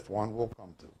there's a 5th one we'll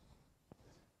come to.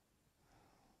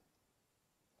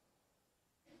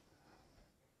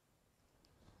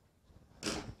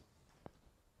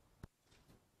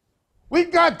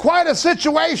 We've got quite a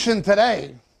situation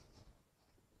today.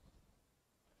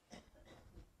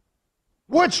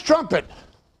 Which trumpet?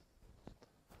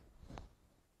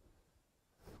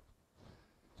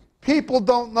 People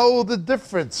don't know the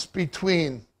difference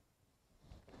between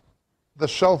the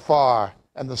shofar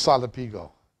and the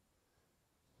salapigo.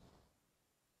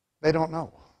 They don't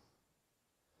know.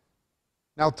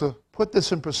 Now, to put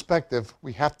this in perspective,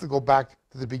 we have to go back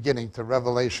to the beginning, to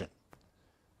Revelation.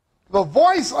 The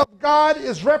voice of God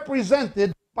is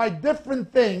represented by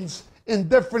different things in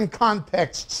different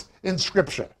contexts in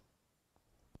Scripture.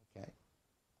 Okay.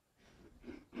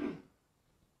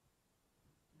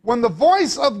 When the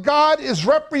voice of God is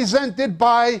represented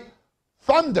by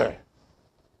thunder,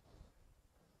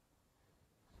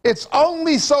 it's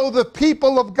only so the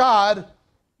people of God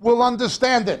will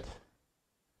understand it.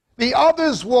 The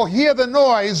others will hear the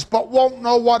noise but won't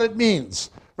know what it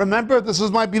means. Remember, this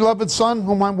is my beloved Son,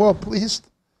 whom I'm well pleased.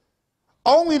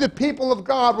 Only the people of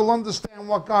God will understand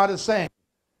what God is saying.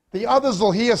 The others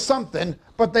will hear something,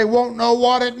 but they won't know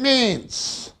what it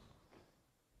means.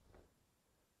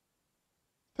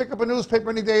 Pick up a newspaper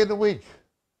any day of the week.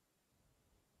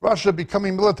 Russia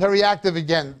becoming military active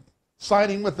again,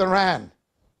 siding with Iran.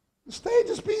 The stage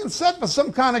is being set for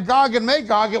some kind of Gog and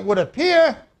Magog, it would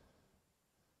appear.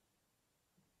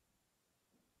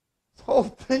 The whole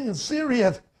thing in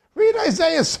Syria. Read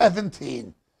Isaiah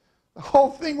 17. The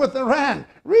whole thing with Iran.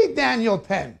 Read Daniel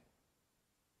 10.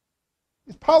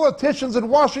 These politicians in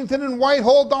Washington and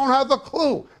Whitehall don't have a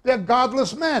clue. They're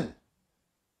godless men.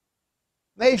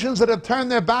 Nations that have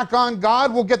turned their back on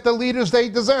God will get the leaders they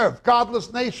deserve.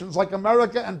 Godless nations like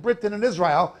America and Britain and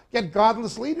Israel get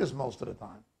godless leaders most of the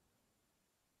time.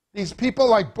 These people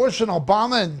like Bush and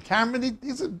Obama and Cameron,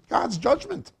 these are God's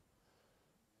judgment.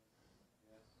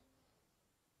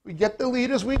 We get the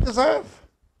leaders we deserve.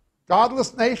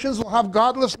 Godless nations will have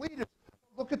godless leaders.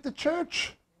 Look at the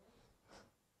church.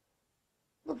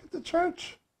 Look at the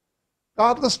church.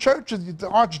 Godless churches, the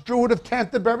Archdruid of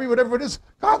Canterbury, whatever it is,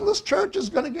 godless church is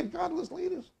going to get godless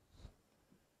leaders.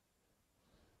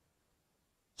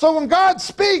 So when God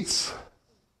speaks,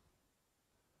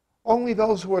 only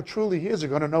those who are truly his are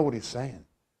going to know what he's saying.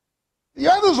 The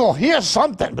others will hear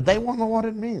something, but they won't know what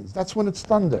it means. That's when it's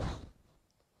thunder.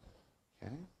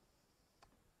 Okay?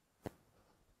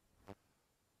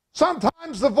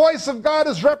 Sometimes the voice of God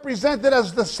is represented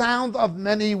as the sound of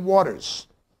many waters.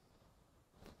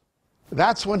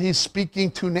 That's when he's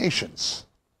speaking to nations.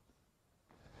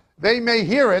 They may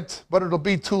hear it, but it'll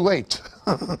be too late.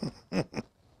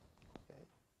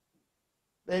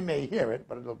 They may hear it,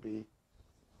 but it'll be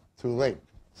too late.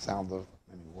 Sound of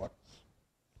many waters.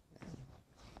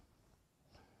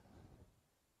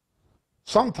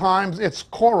 Sometimes it's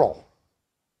choral.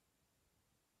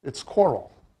 It's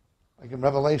choral, like in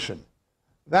Revelation.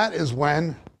 That is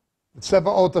when the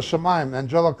Tsevaot HaShamayim,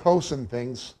 angelic hosts and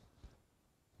things,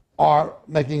 are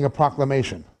making a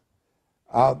proclamation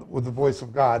with the voice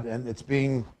of God, and it's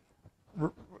being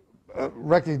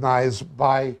recognized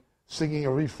by singing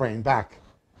a refrain back.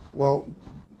 Well,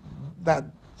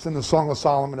 that's in the Song of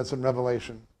Solomon, it's in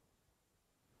Revelation.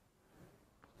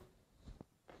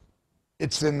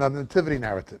 It's in the nativity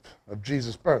narrative of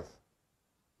Jesus' birth.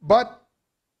 But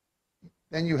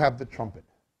then you have the trumpet.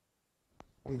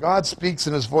 When God speaks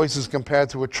and his voice is compared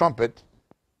to a trumpet,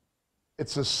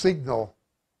 it's a signal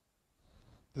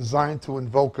designed to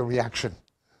invoke a reaction.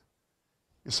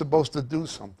 You're supposed to do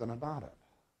something about it.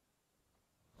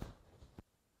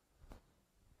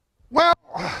 Well,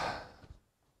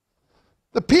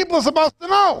 the people are supposed to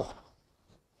know.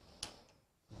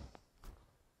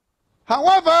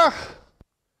 However,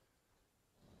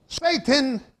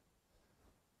 Satan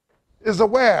is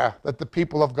aware that the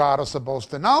people of God are supposed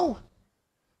to know.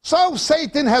 So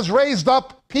Satan has raised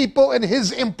up people in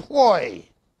his employ,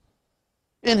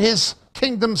 in his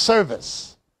kingdom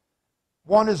service.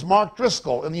 One is Mark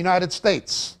Driscoll in the United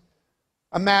States,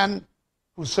 a man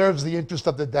who serves the interest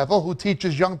of the devil, who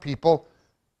teaches young people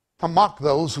to mock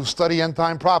those who study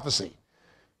end-time prophecy.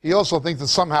 He also thinks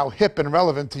it's somehow hip and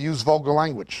relevant to use vulgar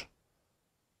language.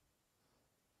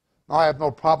 Now, I have no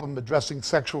problem addressing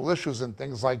sexual issues and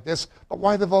things like this, but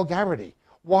why the vulgarity?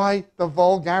 Why the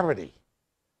vulgarity?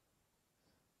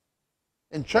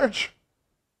 In church,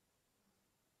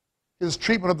 his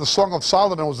treatment of the Song of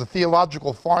Solomon was a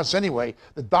theological farce anyway.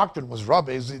 The doctrine was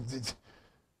rubbish. It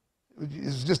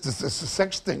was just a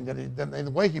sex thing. And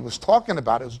the way he was talking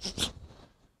about it was just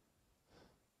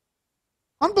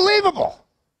unbelievable.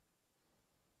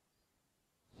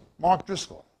 Mark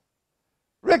Driscoll.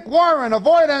 Rick Warren,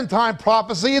 avoid end-time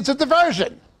prophecy. It's a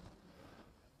diversion.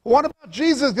 What about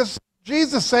Jesus?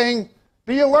 Jesus saying,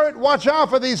 be alert, watch out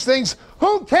for these things.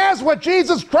 Who cares what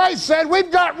Jesus Christ said?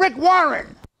 We've got Rick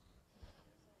Warren.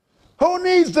 Who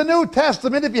needs the New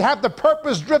Testament if you have the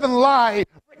purpose-driven lie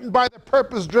written by the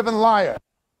purpose-driven liar?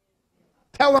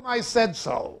 Tell him I said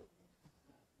so.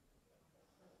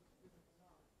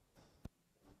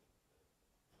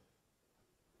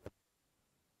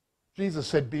 Jesus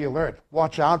said, be alert.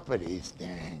 Watch out for these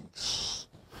things.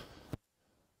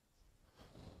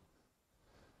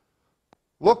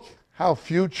 Look how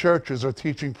few churches are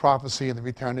teaching prophecy in the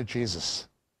return of Jesus.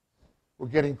 We're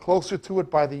getting closer to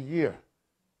it by the year,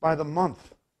 by the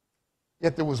month.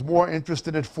 Yet there was more interest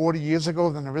in it 40 years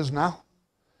ago than there is now.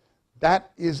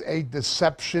 That is a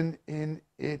deception in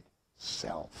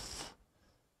itself.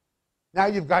 Now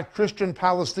you've got Christian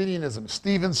Palestinianism,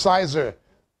 Stephen Sizer,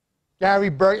 Gary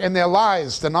Berg, and their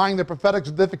lies, denying the prophetic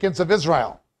significance of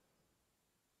Israel.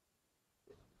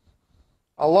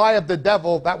 A lie of the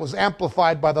devil that was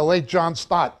amplified by the late John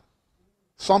Stott,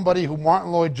 somebody who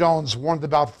Martin Lloyd-Jones warned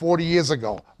about 40 years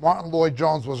ago. Martin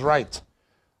Lloyd-Jones was right.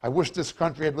 I wish this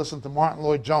country had listened to Martin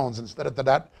Lloyd-Jones instead of to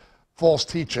that false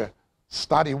teacher,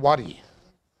 Stoddy Waddy.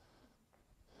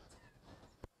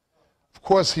 Of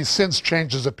course, he's since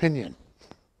changed his opinion.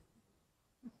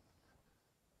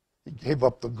 He gave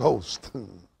up the ghost.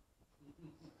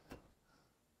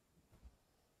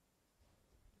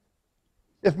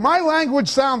 If my language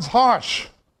sounds harsh,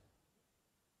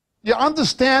 you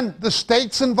understand the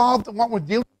stakes involved in what we're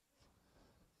dealing with?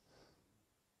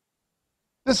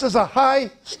 This is a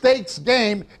high-stakes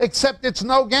game, except it's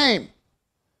no game.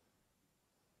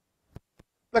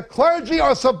 The clergy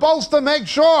are supposed to make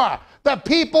sure that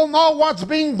people know what's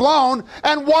being blown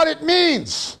and what it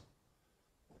means.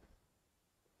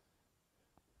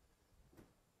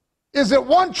 Is it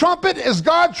one trumpet? Is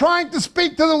God trying to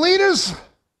speak to the leaders?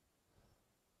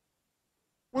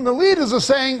 When the leaders are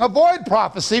saying avoid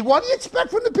prophecy, what do you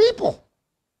expect from the people?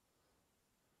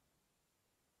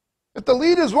 If the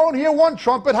leaders won't hear one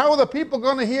trumpet, how are the people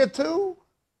going to hear two?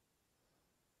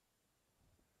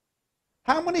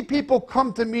 How many people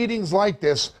come to meetings like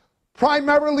this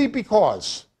primarily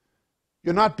because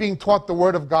you're not being taught the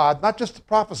Word of God, not just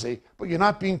prophecy, but you're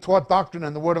not being taught doctrine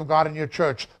and the Word of God in your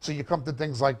church, so you come to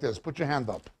things like this? Put your hand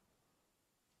up.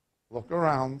 Look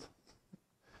around.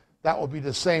 That will be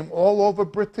the same all over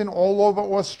Britain, all over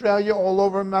Australia, all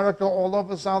over America, all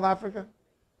over South Africa.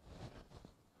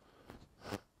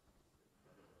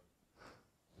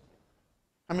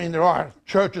 I mean, there are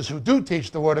churches who do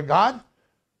teach the Word of God,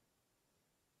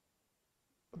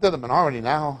 but they're the minority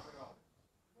now.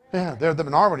 Yeah, they're the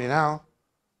minority now.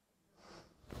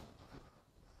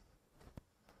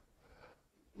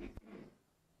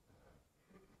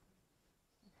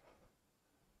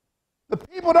 The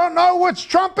people don't know which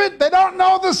trumpet. They don't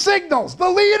know the signals. The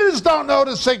leaders don't know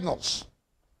the signals.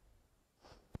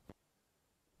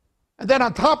 And then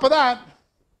on top of that,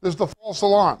 there's the false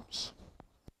alarms.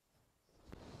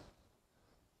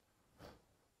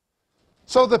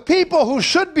 So the people who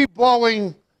should be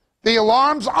blowing the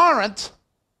alarms aren't,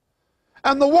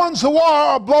 and the ones who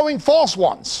are blowing false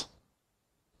ones.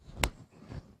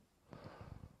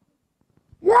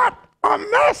 What a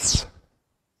mess!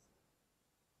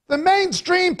 The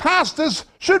mainstream pastors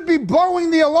should be blowing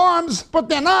the alarms, but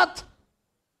they're not.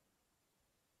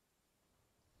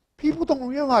 People don't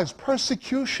realize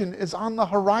persecution is on the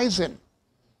horizon.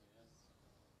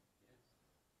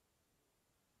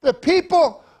 The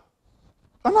people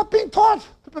are not being taught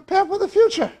to prepare for the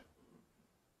future.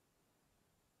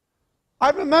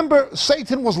 I remember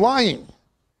Satan was lying,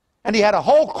 and he had a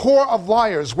whole corps of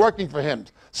liars working for him,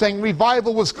 saying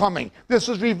revival was coming. This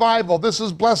is revival. This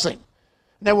is blessing.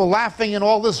 And they were laughing and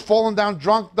all this, falling down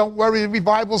drunk. Don't worry,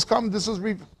 revival's coming. This is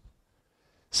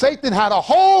Satan had a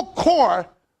whole corps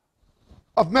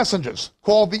of messengers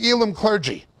called the Elam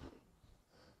clergy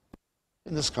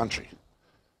in this country.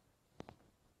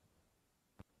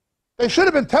 They should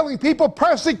have been telling people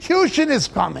persecution is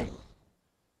coming.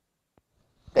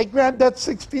 They grabbed that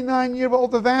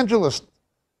 69-year-old evangelist,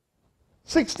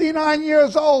 69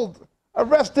 years old,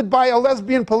 arrested by a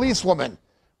lesbian policewoman.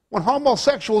 When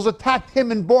homosexuals attacked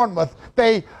him in Bournemouth,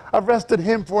 they arrested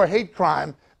him for a hate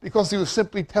crime because he was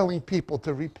simply telling people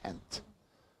to repent.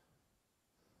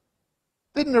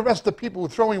 Didn't arrest the people who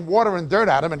were throwing water and dirt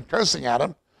at him and cursing at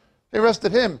him. They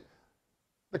arrested him.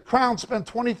 The Crown spent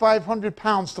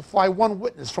 £2,500 to fly one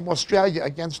witness from Australia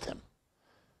against him.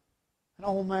 An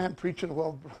old man preaching,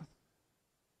 well,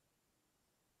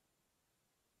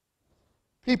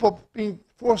 people being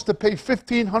forced to pay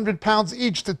 £1,500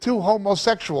 each to two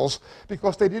homosexuals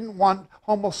because they didn't want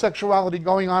homosexuality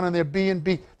going on in their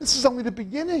B&B. This is only the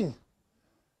beginning.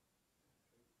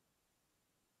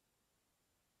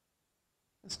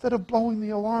 Instead of blowing the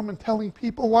alarm and telling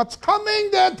people what's coming,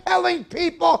 they're telling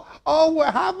people, oh,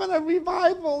 we're having a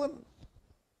revival.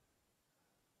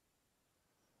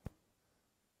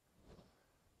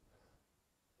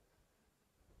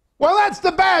 Well, that's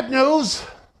the bad news.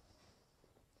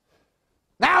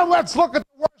 Now let's look at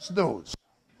the worst news.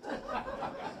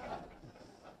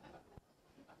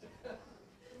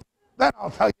 Then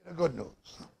I'll tell you the good news.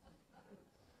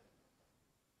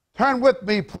 Turn with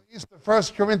me, please, to 1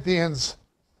 Corinthians.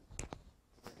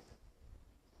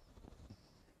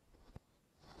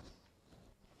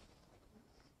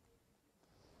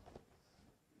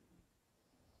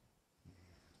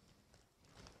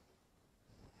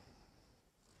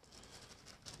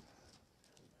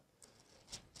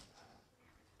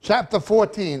 Chapter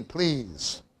 14,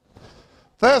 please.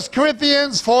 1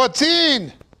 Corinthians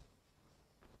 14.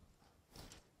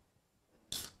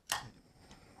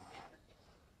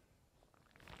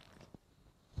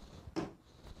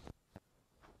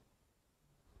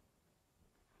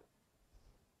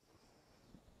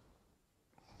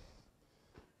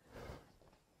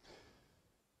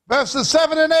 Verses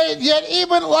 7 and 8, yet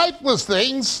even lifeless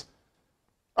things,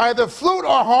 either flute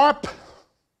or harp,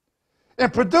 in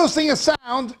producing a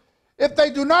sound, if they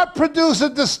do not produce a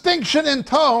distinction in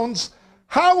tones,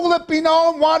 how will it be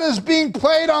known what is being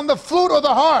played on the flute or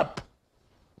the harp?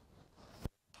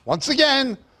 Once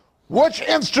again, which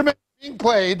instrument is being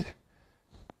played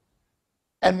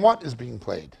and what is being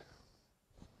played?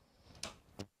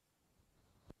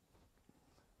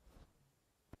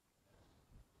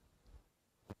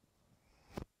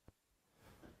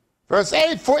 Verse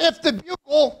 8, for if the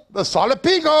bugle, the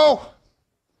solipigo,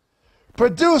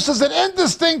 produces an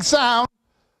indistinct sound,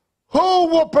 who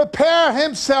will prepare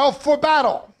himself for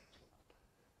battle?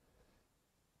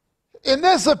 In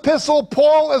this epistle,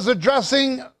 Paul is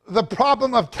addressing the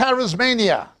problem of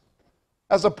charismania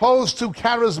as opposed to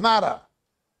charismata.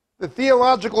 The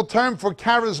theological term for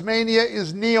charismania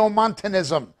is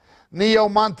neomontanism.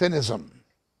 Neomontanism.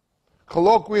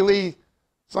 Colloquially,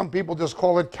 some people just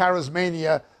call it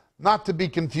charismania, not to be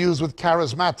confused with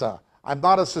charismata. I'm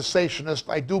not a cessationist.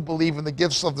 I do believe in the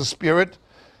gifts of the Spirit.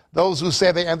 Those who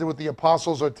say they ended with the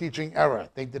apostles are teaching error.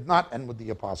 They did not end with the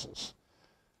apostles.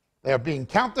 They are being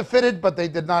counterfeited, but they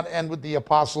did not end with the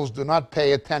apostles. Do not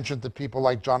pay attention to people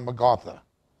like John MacArthur.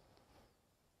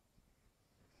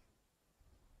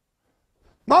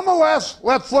 Nonetheless,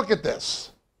 let's look at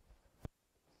this.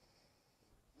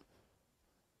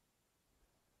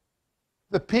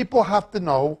 The people have to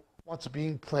know what's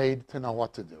being played to know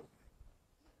what to do.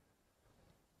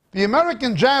 The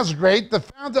American jazz great, the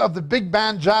founder of the big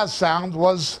band jazz sound,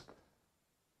 was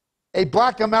a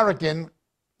black American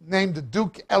named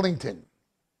Duke Ellington.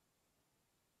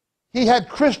 He had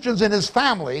Christians in his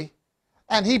family,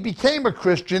 and he became a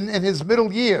Christian in his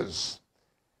middle years.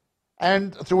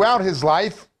 And throughout his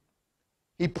life,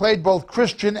 he played both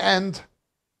Christian and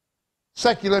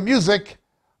secular music,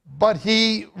 but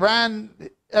he ran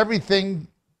everything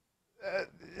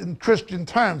in Christian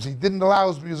terms. He didn't allow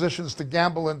his musicians to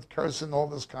gamble and curse and all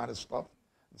this kind of stuff,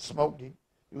 and smoke. He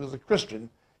was a Christian.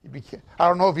 He became, I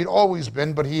don't know if he'd always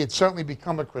been, but he had certainly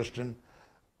become a Christian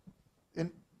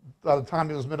by the time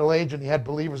he was middle-aged, and he had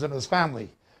believers in his family.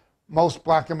 Most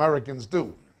black Americans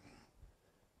do.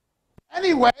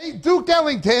 Anyway, Duke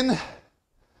Ellington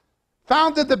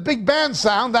founded the big band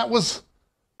sound that was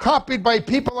copied by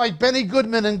people like Benny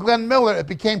Goodman and Glenn Miller. It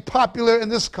became popular in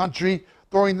this country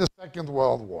during the Second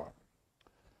World War.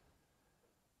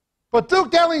 But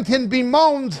Duke Ellington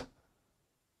bemoaned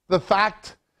the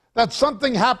fact that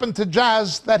something happened to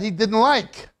jazz that he didn't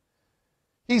like.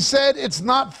 He said, it's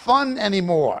not fun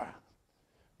anymore.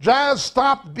 Jazz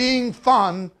stopped being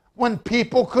fun when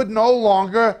people could no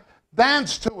longer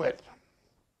dance to it.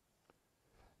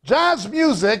 Jazz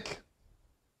music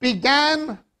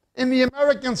began in the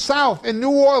American South, in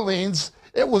New Orleans.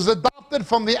 It was adopted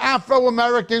from the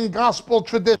Afro-American gospel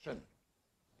tradition.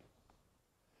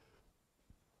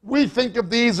 We think of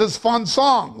these as fun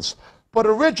songs, but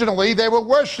originally they were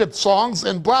worship songs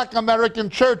in black American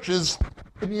churches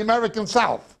in the American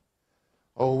South.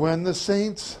 Oh, when the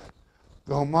saints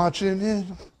go marching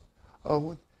in.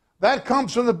 Oh, that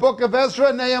comes from the book of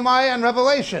Ezra, Nehemiah, and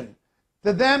Revelation.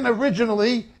 To them,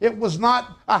 originally, it was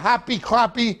not a happy,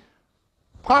 clappy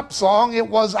pop song. It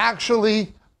was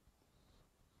actually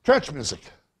church music.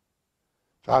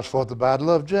 Josh fought the battle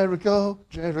of Jericho,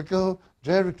 Jericho,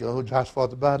 Jericho. Josh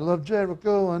fought the battle of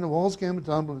Jericho, and the walls came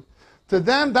tumbling. To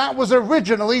them, that was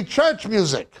originally church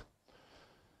music.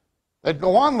 They'd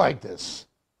go on like this.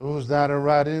 Who's that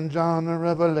a-riding John the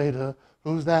Revelator?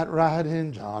 Who's that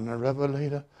riding John the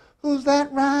Revelator? Who's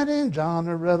that riding? John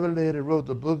the Revelator wrote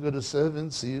the book of the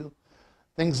seven seal.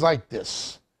 Things like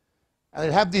this. And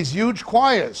they'd have these huge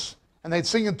choirs, and they'd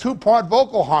sing in two-part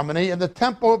vocal harmony, and the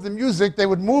tempo of the music, they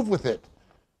would move with it.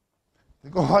 They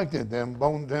go like this, them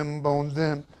bones,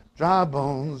 them dry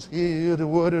bones, hear the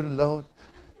word of the Lord.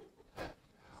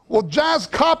 Well, jazz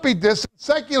copied this and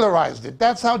secularized it.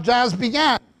 That's how jazz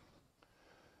began.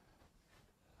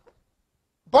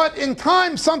 But in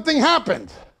time, something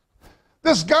happened.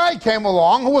 This guy came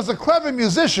along who was a clever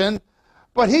musician,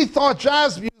 but he thought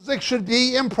jazz music should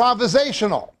be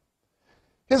improvisational.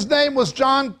 His name was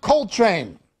John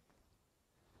Coltrane.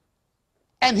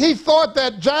 And he thought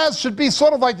that jazz should be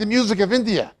sort of like the music of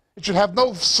India. It should have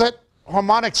no set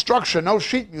harmonic structure, no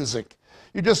sheet music.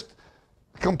 You just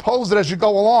compose it as you go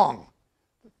along.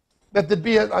 That there'd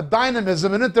be a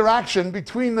dynamism, an interaction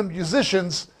between the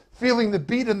musicians feeling the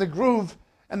beat and the groove,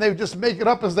 and they would just make it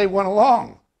up as they went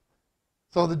along.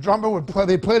 So the drummer would play,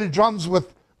 they play the drums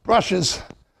with brushes,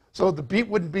 so the beat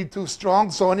wouldn't be too strong,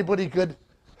 so anybody could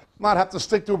not have to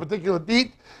stick to a particular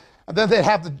beat. And then they'd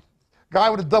have the guy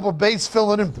with a double bass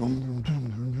filling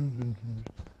in,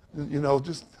 you know,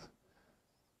 just.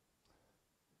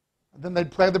 And then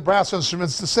they'd play the brass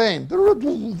instruments the same.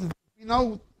 You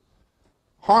know,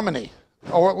 harmony.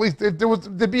 Or at least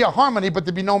there'd be a harmony, but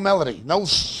there'd be no melody, no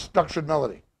structured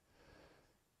melody.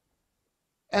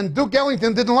 And Duke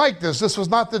Ellington didn't like this. This was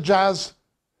not the jazz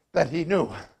that he knew.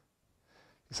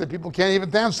 He said, people can't even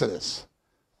dance to this.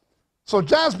 So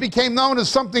jazz became known as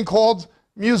something called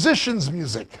musicians'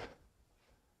 music.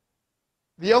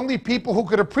 The only people who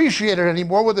could appreciate it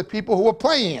anymore were the people who were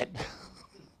playing it.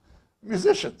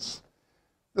 Musicians.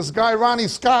 This guy, Ronnie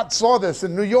Scott, saw this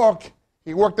in New York.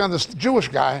 He worked on this Jewish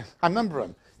guy. I remember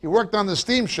him. He worked on the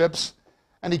steamships,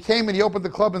 and he came and he opened the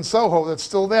club in Soho that's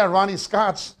still there, Ronnie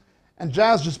Scott's. And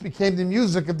jazz just became the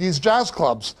music of these jazz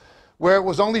clubs, where it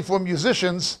was only for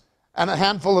musicians and a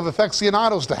handful of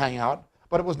aficionados to hang out,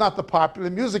 but it was not the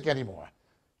popular music anymore.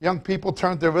 Young people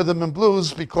turned to rhythm and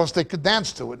blues because they could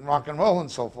dance to it, and rock and roll and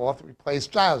so forth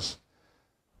replaced jazz.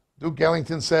 Duke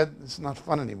Ellington said, it's not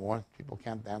fun anymore. People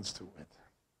can't dance to it.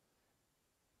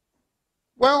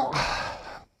 Well,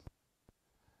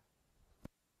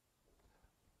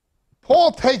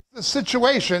 Paul takes the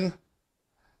situation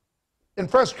in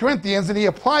 1 Corinthians, and he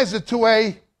applies it to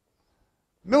a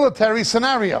military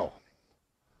scenario.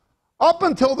 Up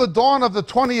until the dawn of the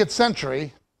 20th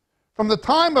century, from the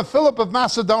time of Philip of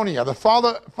Macedonia, the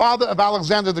father of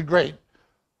Alexander the Great,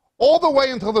 all the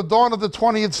way until the dawn of the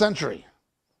 20th century,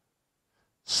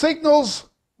 signals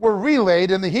were relayed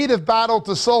in the heat of battle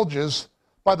to soldiers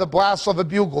by the blast of a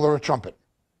bugle or a trumpet.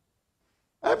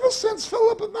 Ever since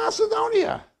Philip of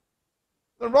Macedonia.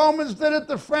 The Romans did it,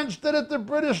 the French did it, the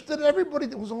British did it, everybody.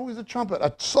 There was always a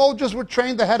trumpet. Soldiers were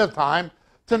trained ahead of time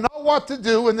to know what to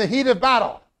do in the heat of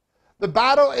battle. The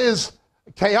battle is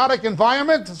a chaotic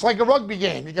environment. It's like a rugby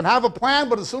game. You can have a plan,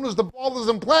 but as soon as the ball is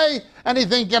in play,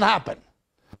 anything can happen.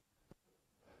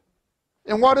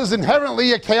 In what is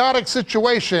inherently a chaotic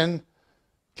situation,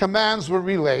 commands were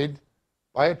relayed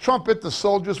by a trumpet. The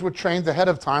soldiers were trained ahead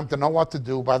of time to know what to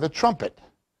do by the trumpet.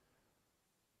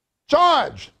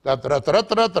 Charge!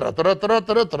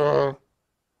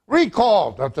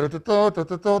 Recall!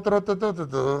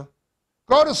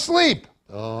 Go to sleep!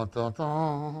 They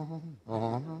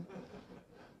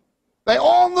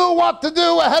all knew what to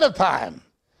do ahead of time.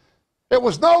 It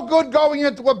was no good going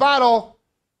into a battle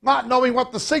not knowing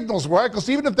what the signals were, because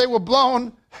even if they were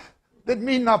blown, they'd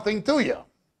mean nothing to you.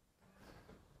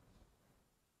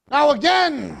 Now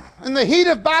again, in the heat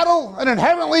of battle, an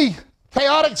inherently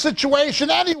chaotic situation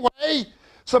anyway,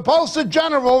 suppose the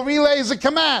general relays a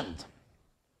command.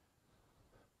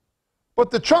 But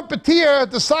the trumpeter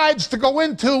decides to go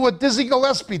into a Dizzy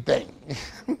Gillespie thing.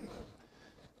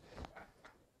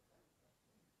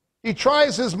 He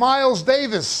tries his Miles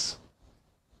Davis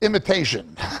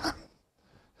imitation.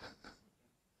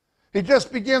 He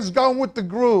just begins going with the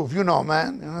groove, you know,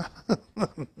 man.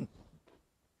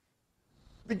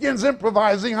 Begins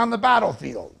improvising on the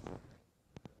battlefield.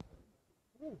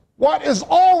 What is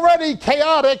already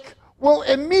chaotic will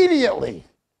immediately,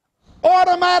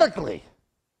 automatically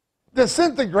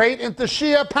disintegrate into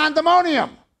sheer pandemonium.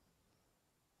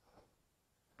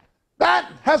 That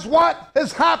has what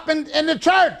has happened in the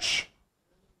church.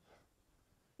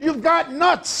 You've got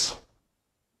nuts.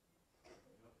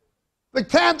 The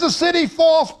Kansas City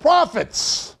false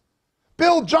prophets,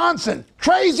 Bill Johnson,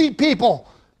 crazy people,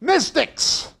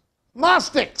 mystics,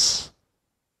 Gnostics,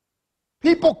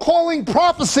 people calling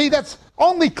prophecy that's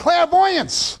only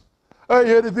clairvoyance. I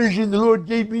had a vision, the Lord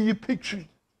gave me a picture.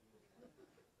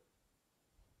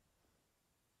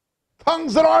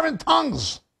 tongues that are in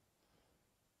tongues.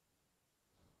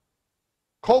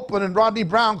 Copeland and Rodney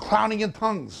Brown clowning in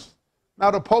tongues.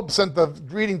 Now the Pope sent the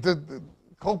greeting to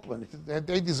Copeland.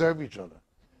 They deserve each other.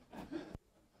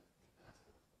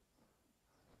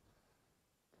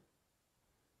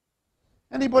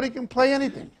 Anybody can play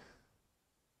anything.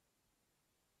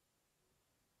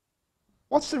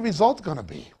 What's the result going to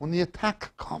be when the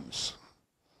attack comes?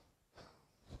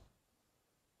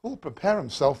 Who will prepare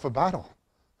himself for battle?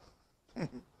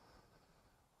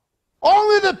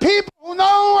 Only the people who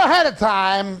know ahead of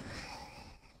time.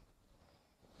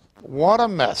 What a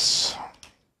mess.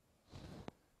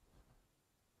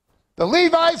 The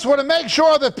Levites were to make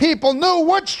sure the people knew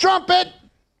which trumpet,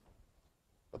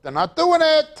 but they're not doing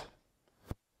it.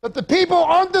 That the people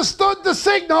understood the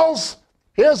signals.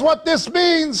 Here's what this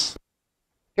means.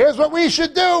 Here's what we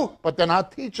should do, but they're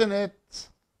not teaching it.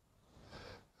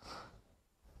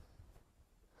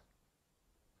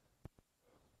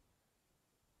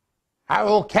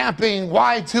 Harold camping,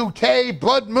 Y2K,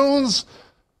 blood moons,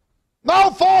 no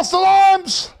false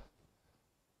alarms.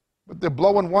 But they're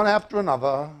blowing one after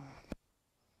another.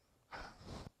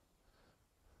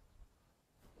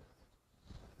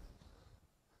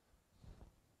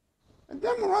 And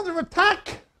then we're under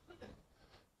attack.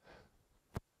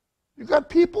 You got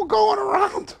people going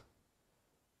around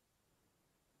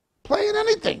playing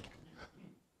anything.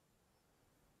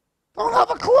 Don't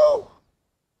have a clue.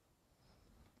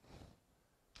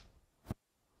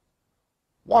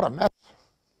 What a mess.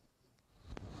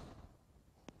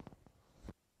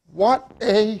 What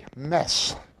a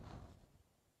mess.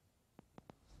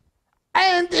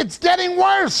 And it's getting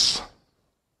worse.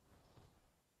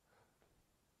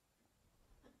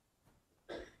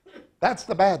 That's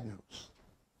the bad news.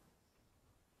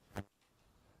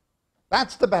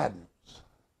 That's the bad news.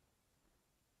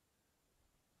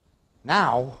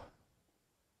 Now,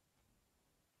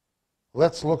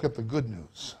 let's look at the good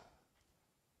news.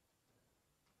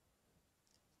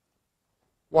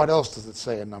 What else does it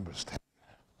say in Numbers 10?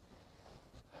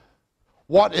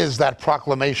 What is that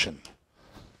proclamation?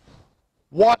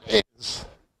 What is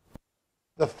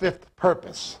the fifth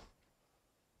purpose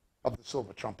of the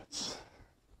silver trumpets?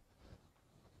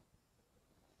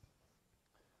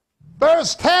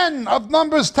 Verse 10 of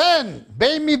Numbers 10,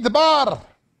 Beimidbar.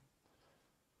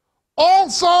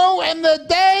 Also in the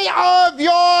day of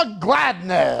your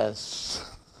gladness.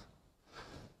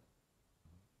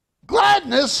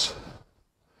 Gladness?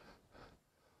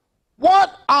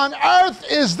 What on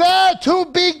earth is there to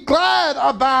be glad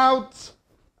about?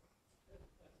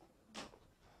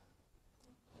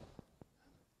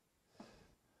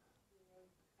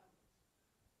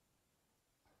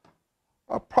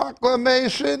 A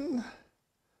proclamation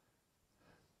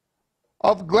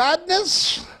of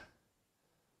gladness,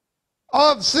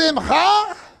 of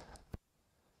simcha.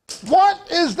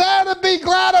 What is there to be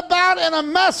glad about in a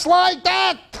mess like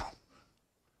that?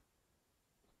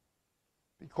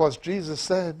 Because Jesus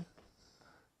said,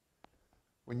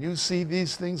 when you see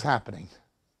these things happening,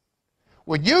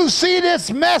 when you see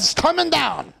this mess coming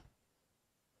down,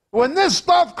 when this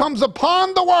stuff comes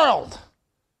upon the world,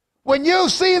 when you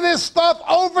see this stuff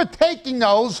overtaking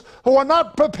those who are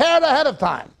not prepared ahead of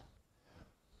time,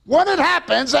 when it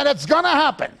happens, and it's going to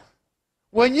happen,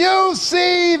 when you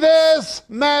see this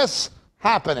mess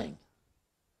happening,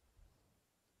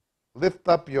 lift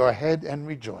up your head and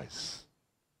rejoice,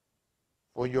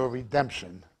 for your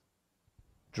redemption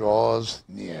draws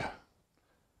near.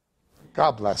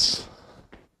 God bless.